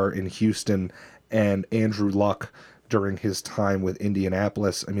Carr in Houston and Andrew Luck during his time with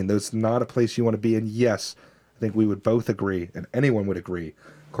Indianapolis. I mean, that's not a place you want to be in. Yes, I think we would both agree, and anyone would agree,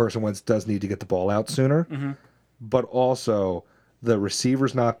 Carson Wentz does need to get the ball out sooner, mm-hmm. but also the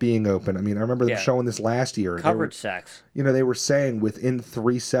receivers not being open. I mean, I remember them showing this last year. Coverage sacks. They were saying within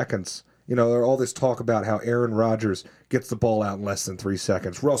 3 seconds, there's all this talk about how Aaron Rodgers gets the ball out in less than 3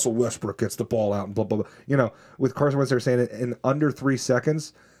 seconds. Russell Westbrook gets the ball out and blah, blah, blah. With Carson Wentz, they're saying in under 3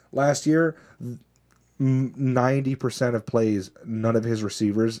 seconds last year, 90% of plays, none of his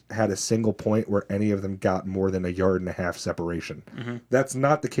receivers had a single point where any of them got more than 1.5 yard separation. Mm-hmm. That's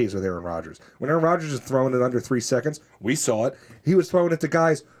not the case with Aaron Rodgers. When Aaron Rodgers is throwing it under 3 seconds, we saw it. He was throwing it to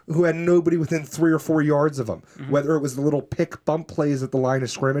guys who had nobody within 3 or 4 yards of him. Mm-hmm. Whether it was the little pick bump plays at the line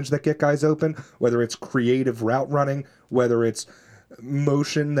of scrimmage that get guys open, whether it's creative route running, whether it's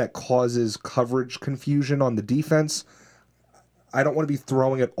motion that causes coverage confusion on the defense. I don't want to be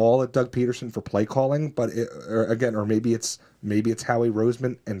throwing it all at Doug Peterson for play calling, but maybe it's Howie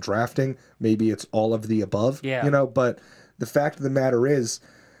Roseman and drafting, maybe it's all of the above. Yeah. But the fact of the matter is,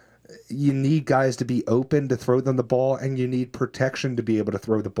 you need guys to be open to throw them the ball, and you need protection to be able to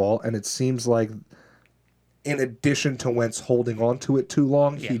throw the ball. And it seems like, in addition to Wentz holding on to it too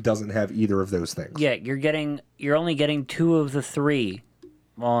long, he doesn't have either of those things. Yeah, you're only getting 2 of the 3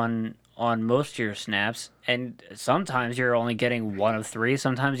 on most of your snaps, and sometimes you're only getting 1 of 3,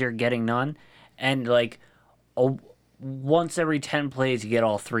 sometimes you're getting none, and once every 10 plays you get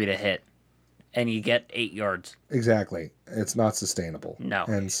all 3 to hit, and you get 8 yards. Exactly. It's not sustainable. No.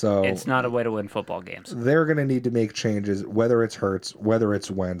 And so it's not a way to win football games. They're going to need to make changes, whether it's Hurts, whether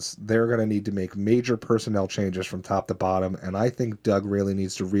it's Wentz. They're going to need to make major personnel changes from top to bottom, and I think Doug really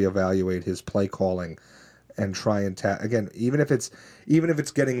needs to reevaluate his play calling and try and again, even if it's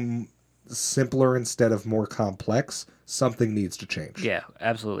getting simpler instead of more complex, something needs to change. Yeah,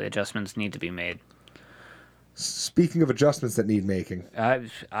 absolutely. Adjustments need to be made. Speaking of adjustments that need making,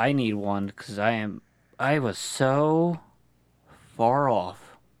 I need one because I was so far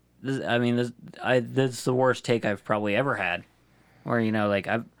off. This is the worst take I've probably ever had. Where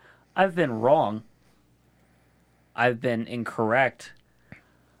I've been wrong. I've been incorrect.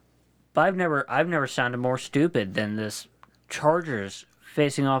 But I've never sounded more stupid than this Chargers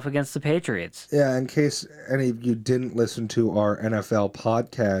facing off against the Patriots. Yeah, in case any of you didn't listen to our NFL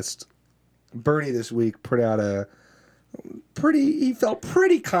podcast, Bernie this week put out he felt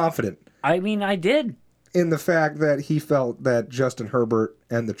pretty confident. I mean, I did. In the fact that he felt that Justin Herbert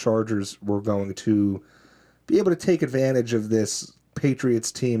and the Chargers were going to be able to take advantage of this Patriots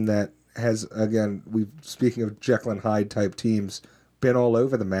team that has, again, speaking of Jekyll and Hyde type teams, been all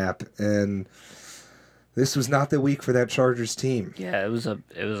over the map, and this was not the week for that Chargers team. Yeah, it was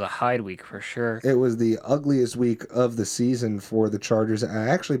a Hyde week for sure. It was the ugliest week of the season for the Chargers. I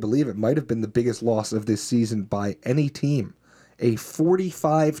actually believe it might have been the biggest loss of this season by any team. A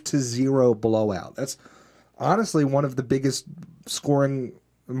 45-0 blowout. That's honestly one of the biggest scoring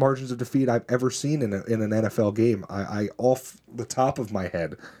margins of defeat I've ever seen in an NFL game. I off the top of my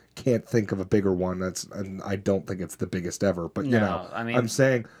head can't think of a bigger one. And I don't think it's the biggest ever. But I'm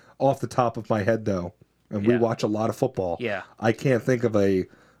saying off the top of my head though, and we watch a lot of football. Yeah, I can't think of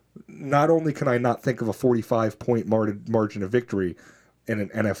not only can I not think of a 45-point margin of victory in an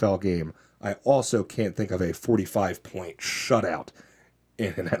NFL game, I also can't think of a 45-point shutout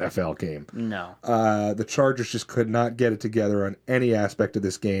in an NFL game. No. The Chargers just could not get it together on any aspect of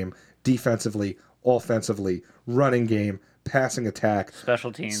this game. Defensively, offensively, running game, passing attack.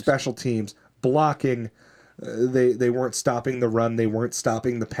 Special teams, blocking. They weren't stopping the run. They weren't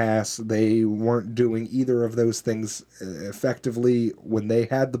stopping the pass. They weren't doing either of those things effectively when they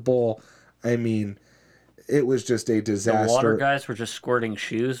had the ball. I mean, it was just a disaster. The water guys were just squirting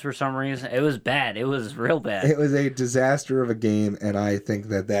shoes for some reason. It was bad. It was real bad. It was a disaster of a game, and I think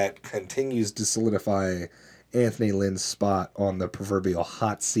that continues to solidify Anthony Lynn's spot on the proverbial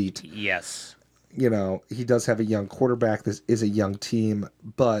hot seat. Yes. He does have a young quarterback. This is a young team,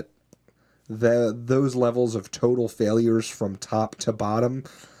 but those levels of total failures from top to bottom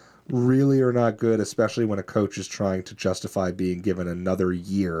really are not good, especially when a coach is trying to justify being given another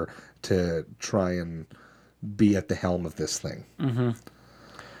year to try and be at the helm of this thing. Mm-hmm.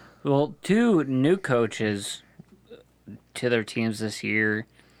 Well, 2 new coaches to their teams this year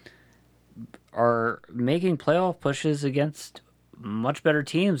are making playoff pushes against much better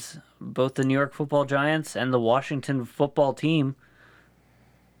teams, both the New York Football Giants and the Washington Football Team.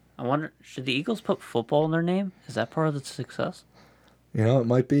 I wonder, should the Eagles put football in their name? Is that part of the success? It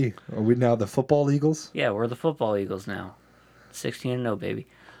might be. Are we now the Football Eagles? Yeah, we're the Football Eagles now. 16-0, baby.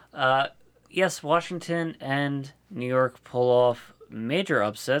 Yes, Washington and New York pull off major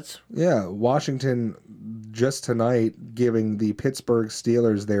upsets. Yeah, Washington just tonight giving the Pittsburgh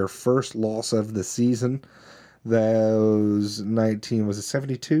Steelers their first loss of the season. Those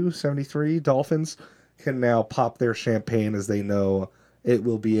 72, 73 Dolphins can now pop their champagne as they know it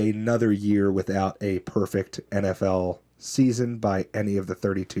will be another year without a perfect NFL season by any of the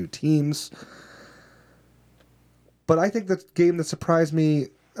 32 teams. But I think the game that surprised me,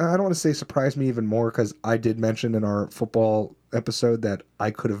 I don't want to say surprised me even more, because I did mention in our football episode that I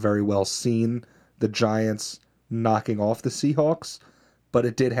could have very well seen the Giants knocking off the Seahawks, but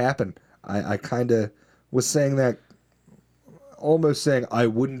it did happen. I kind of was saying that, almost saying I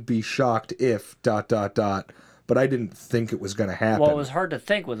wouldn't be shocked if ... but I didn't think it was going to happen. Well, it was hard to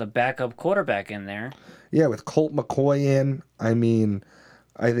think with a backup quarterback in there. Yeah, with Colt McCoy in, I mean,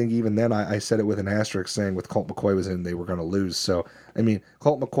 I think even then I said it with an asterisk saying with Colt McCoy was in, they were going to lose. So, I mean,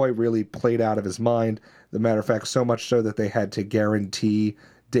 Colt McCoy really played out of his mind. As a matter of fact, so much so that they had to guarantee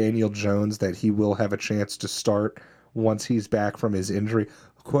Daniel Jones that he will have a chance to start once he's back from his injury.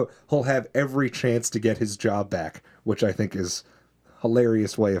 Quote, he'll have every chance to get his job back, which I think is a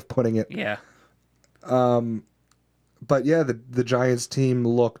hilarious way of putting it. Yeah. But yeah, the Giants team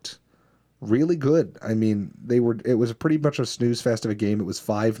looked really good. I mean, it was pretty much a snooze fest of a game. It was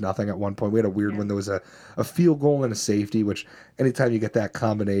 5-0 at one point. We had a weird one. There was a field goal and a safety, which anytime you get that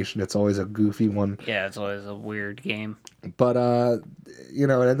combination, it's always a goofy one. Yeah, it's always a weird game. But, it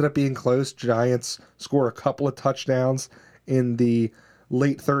ended up being close. Giants score a couple of touchdowns in the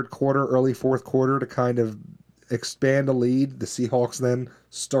late third quarter, early fourth quarter to kind of expand a lead. The Seahawks then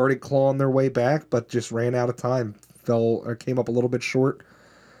started clawing their way back, but just ran out of time. Came up a little bit short.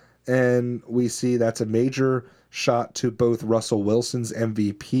 And we see that's a major shot to both Russell Wilson's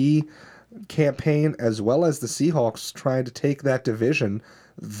MVP campaign as well as the Seahawks trying to take that division.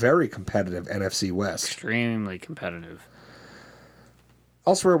 Very competitive NFC West. Extremely competitive.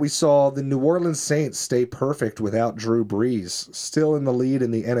 Elsewhere, we saw the New Orleans Saints stay perfect without Drew Brees. Still in the lead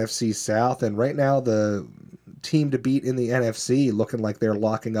in the NFC South, and right now the team to beat in the NFC looking like they're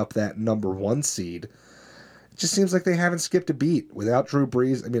locking up that number 1 seed. It just seems like they haven't skipped a beat without Drew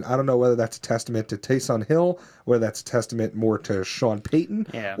Brees. I mean, I don't know whether that's a testament to Taysom Hill, whether that's a testament more to Sean Payton,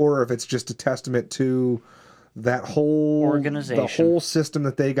 or if it's just a testament to that whole organization, the whole system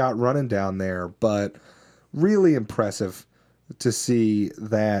that they got running down there. But really impressive to see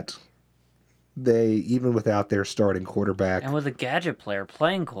that they, even without their starting quarterback, and with a gadget player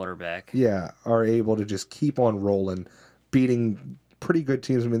playing quarterback, are able to just keep on rolling, beating pretty good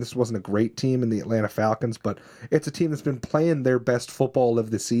teams. I mean, this wasn't a great team in the Atlanta Falcons, but it's a team that's been playing their best football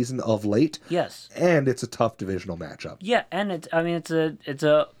of the season of late. Yes. And it's a tough divisional matchup. Yeah, and it's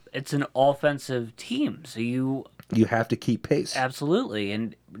an offensive team, so you have to keep pace. Absolutely,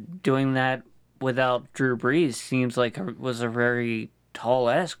 and doing that without Drew Brees seems like was a very tall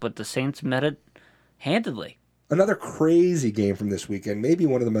ask, but the Saints met it handedly. Another crazy game from this weekend, maybe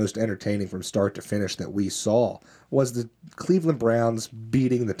one of the most entertaining from start to finish that we saw, was the Cleveland Browns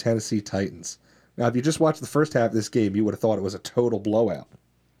beating the Tennessee Titans. Now, if you just watched the first half of this game, you would have thought it was a total blowout.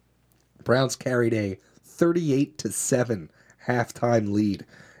 Browns carried a 38-7 halftime lead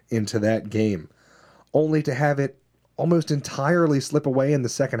into that game, only to have it almost entirely slip away in the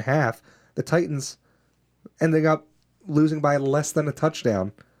second half. The Titans ending up losing by less than a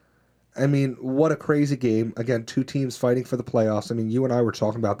touchdown. I mean, what a crazy game. Again, two teams fighting for the playoffs. I mean, you and I were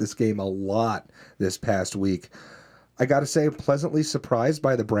talking about this game a lot this past week. I got to say, I'm pleasantly surprised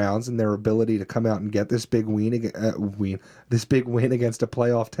by the Browns and their ability to come out and get this big win against a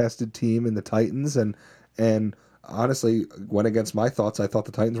playoff-tested team in the Titans. And honestly, went against my thoughts. I thought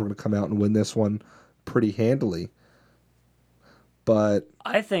the Titans were going to come out and win this one pretty handily. But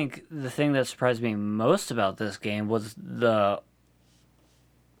I think the thing that surprised me most about this game was the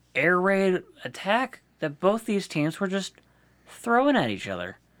air raid attack that both these teams were just throwing at each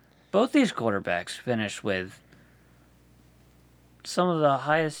other. Both these quarterbacks finished with some of the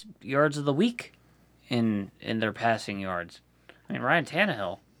highest yards of the week in their passing yards. I mean, Ryan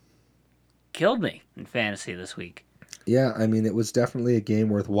Tannehill killed me in fantasy this week. Yeah, I mean, it was definitely a game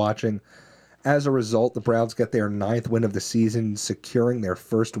worth watching. As a result, the Browns get their 9th win of the season, securing their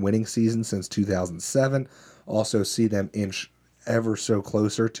first winning season since 2007. Also see them inch ever so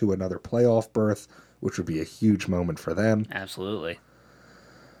closer to another playoff berth, which would be a huge moment for them. Absolutely.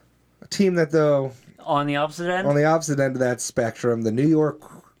 A team that, though, on the opposite end of that spectrum, the New York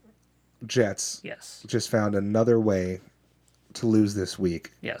Jets just found another way to lose this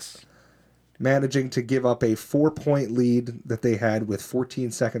week. Yes. Managing to give up a 4-point lead that they had with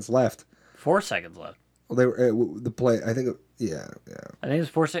 14 seconds left. 4 seconds left. Well, they were the play. I think, yeah. I think it was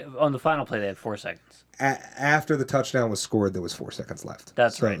 4 seconds on the final play. They had 4 seconds. After the touchdown was scored, there was 4 seconds left.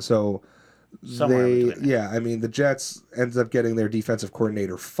 That's right. So somewhere between. Yeah. I mean, the Jets ends up getting their defensive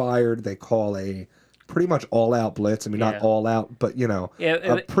coordinator fired. They call a pretty much all-out blitz. I mean, not all out, but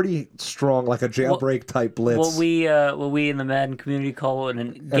a pretty strong, like a jailbreak type blitz. What we in the Madden community call an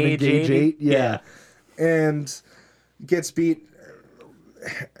engage 8. Yeah. And gets beat.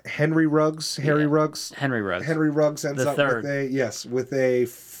 Harry Ruggs ends up with a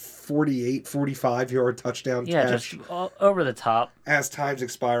 45-yard touchdown catch. Just over the top. As time's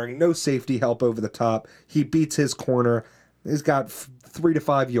expiring, no safety help over the top. He beats his corner. He's got 3 to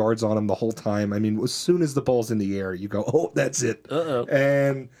 5 yards on him the whole time. I mean, as soon as the ball's in the air, you go, oh, that's it. Uh-oh.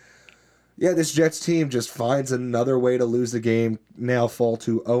 And yeah, this Jets team just finds another way to lose the game. Now fall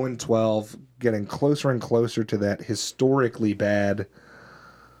to 0-12, getting closer and closer to that historically bad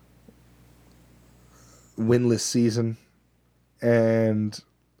winless season. And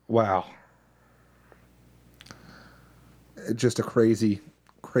wow, just a crazy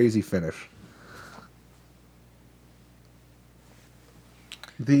finish.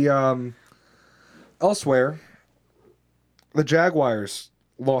 The elsewhere, the Jaguars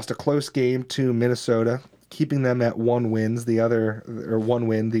lost a close game to Minnesota, keeping them at 1 win. The other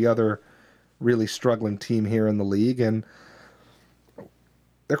really struggling team here in the league, and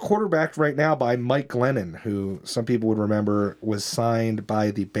they're quarterbacked right now by Mike Glennon, who some people would remember was signed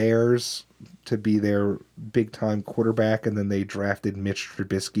by the Bears to be their big-time quarterback, and then they drafted Mitch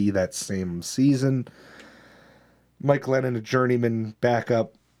Trubisky that same season. Mike Glennon, a journeyman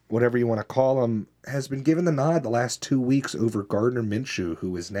backup, whatever you want to call him, has been given the nod the last 2 weeks over Gardner Minshew,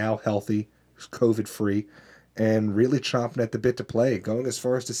 who is now healthy, who's COVID-free, and really chomping at the bit to play, going as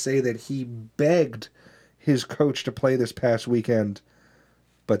far as to say that he begged his coach to play this past weekend,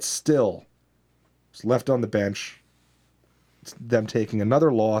 but still was left on the bench. It's them taking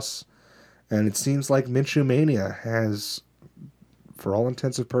another loss, and it seems like Minshew mania has, for all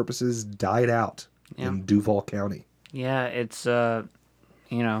intents and purposes, died out in Duval County. Yeah, it's someone's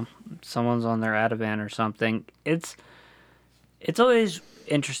on their Ativan or something. It's always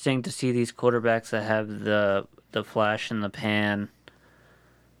interesting to see these quarterbacks that have the flash in the pan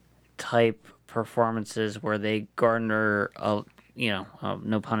type performances where they garner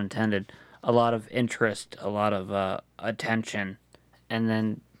no pun intended, a lot of interest, a lot of attention, and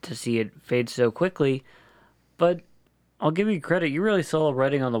then to see it fade so quickly. But I'll give you credit. You really saw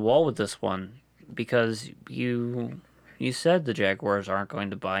writing on the wall with this one, because you said the Jaguars aren't going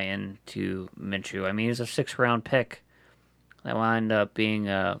to buy into Minshew. I mean, he's a 6th-round pick. that wound up being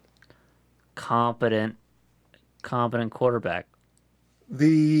a competent quarterback.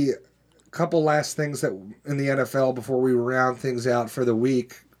 The couple last things that in the NFL before we round things out for the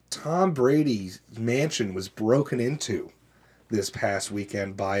week. Tom Brady's mansion was broken into this past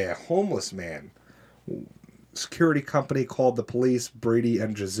weekend by a homeless man. Security company called the police. Brady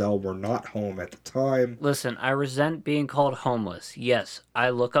and Giselle were not home at the time. Listen, I resent being called homeless. Yes, I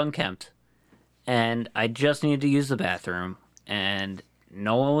look unkempt, and I just needed to use the bathroom, and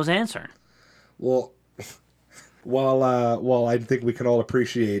no one was answering. Well, while I think we can all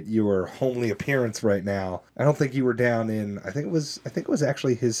appreciate your homely appearance right now, I don't think you were down in. I think it was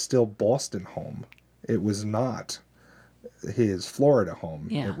actually his still Boston home. It was not his Florida home.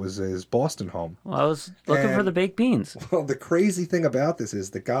 Yeah. It was his Boston home. Well, I was looking for And- the baked beans. Well, the crazy thing about this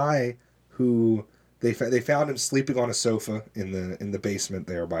is the guy who they found him sleeping on a sofa in the basement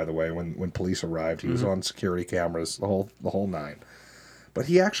there. By the way, when police arrived, he was on security cameras, the whole nine. But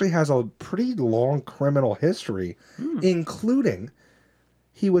he actually has a pretty long criminal history, including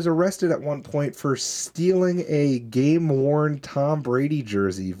he was arrested at one point for stealing a game-worn Tom Brady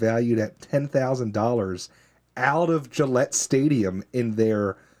jersey valued at $10,000 out of Gillette Stadium in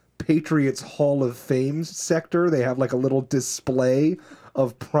their Patriots Hall of Fame sector. They have like a little display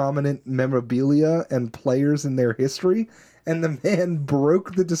of prominent memorabilia and players in their history. And the man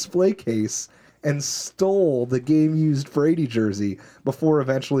broke the display case and stole the game-used Brady jersey before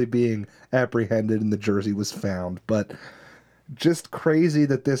eventually being apprehended and the jersey was found. But just crazy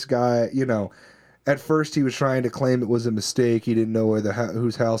that this guy, at first he was trying to claim it was a mistake. He didn't know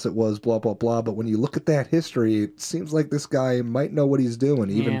whose house it was, blah, blah, blah. But when you look at that history, it seems like this guy might know what he's doing.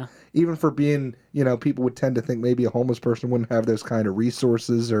 Even for being, people would tend to think maybe a homeless person wouldn't have those kind of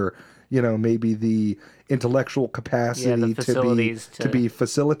resources or, maybe the intellectual capacity to be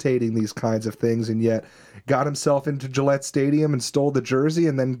facilitating these kinds of things, and yet got himself into Gillette Stadium and stole the jersey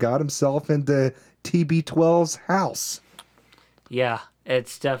and then got himself into TB12's house. Yeah,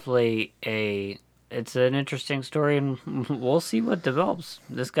 it's definitely it's an interesting story, and we'll see what develops.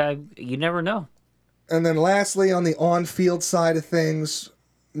 This guy, you never know. And then lastly, on the on-field side of things,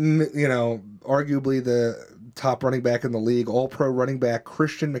 arguably the top running back in the league, all-pro running back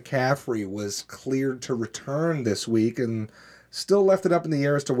Christian McCaffrey was cleared to return this week and still left it up in the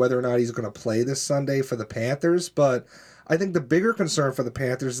air as to whether or not he's going to play this Sunday for the Panthers. But I think the bigger concern for the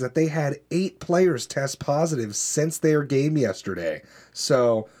Panthers is that they had 8 players test positive since their game yesterday.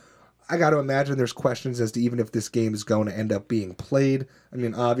 So I got to imagine there's questions as to even if this game is going to end up being played. I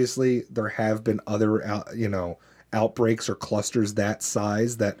mean, obviously, there have been other, outbreaks or clusters that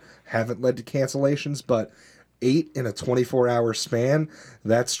size that haven't led to cancellations, but 8 in a 24-hour span,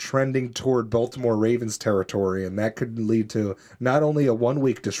 that's trending toward Baltimore Ravens territory, and that could lead to not only a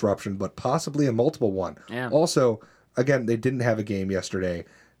 1-week disruption, but possibly a multiple one. Yeah. Also, again, they didn't have a game yesterday.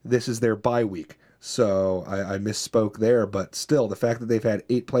 This is their bye week. So I misspoke there, but still, the fact that they've had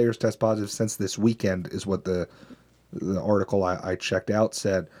 8 players test positive since this weekend is what the article I checked out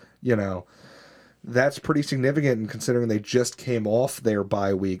said. That's pretty significant, and considering they just came off their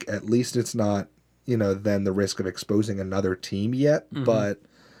bye week, at least it's not, then the risk of exposing another team yet, but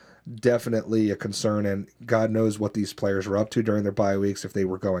definitely a concern, and God knows what these players were up to during their bye weeks, if they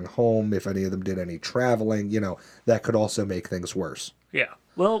were going home, if any of them did any traveling, that could also make things worse. Yeah.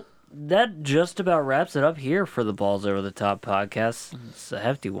 Well, that just about wraps it up here for the Balls Over the Top podcast. It's a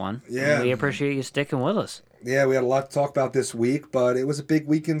hefty one. Yeah. We appreciate you sticking with us. Yeah, we had a lot to talk about this week, but it was a big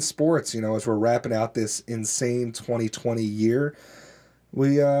week in sports, as we're wrapping out this insane 2020 year.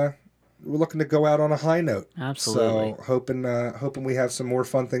 We're looking to go out on a high note. Absolutely. So hoping we have some more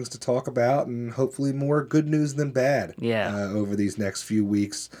fun things to talk about, and hopefully more good news than bad. Yeah. Over these next few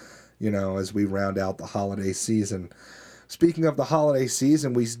weeks, as we round out the holiday season. Speaking of the holiday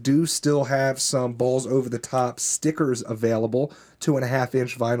season, we do still have some Balls Over the Top stickers available.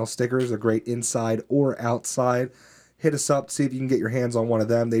 2.5-inch vinyl stickers. They're great inside or outside. Hit us up, see if you can get your hands on one of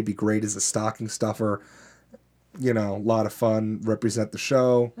them. They'd be great as a stocking stuffer. A lot of fun. Represent the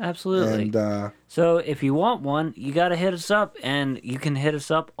show. Absolutely. And so if you want one, you got to hit us up, and you can hit us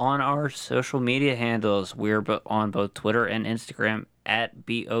up on our social media handles. We're on both Twitter and Instagram at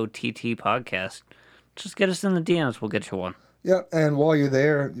BOTT Podcast. Just get us in the DMs. We'll get you one. yeah, and while you're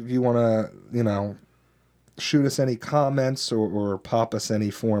there, if you want to, shoot us any comments or pop us any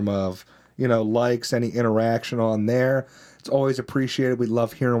form of, likes, any interaction on there, it's always appreciated. We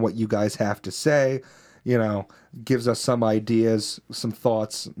love hearing what you guys have to say. Gives us some ideas, some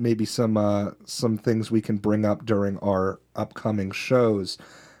thoughts, maybe some things we can bring up during our upcoming shows.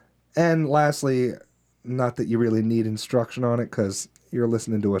 And lastly, not that you really need instruction on it because you're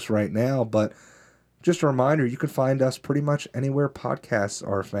listening to us right now, but Just a reminder, you can find us pretty much anywhere podcasts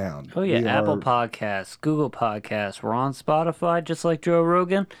are found. Oh, yeah. We Apple are- Podcasts, Google Podcasts. We're on Spotify, just like Joe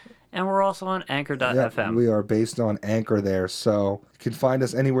Rogan. And we're also on Anchor.fm. We are based on Anchor there. So you can find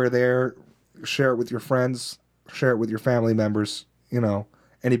us anywhere there. Share it with your friends. Share it with your family members.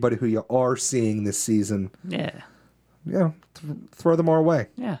 Anybody who you are seeing this season. Yeah. Throw them our way.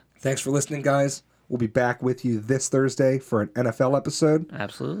 Yeah. Thanks for listening, guys. We'll be back with you this Thursday for an NFL episode.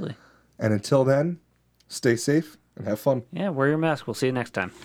 Absolutely. And until then, stay safe and have fun. Yeah, wear your mask. We'll see you next time.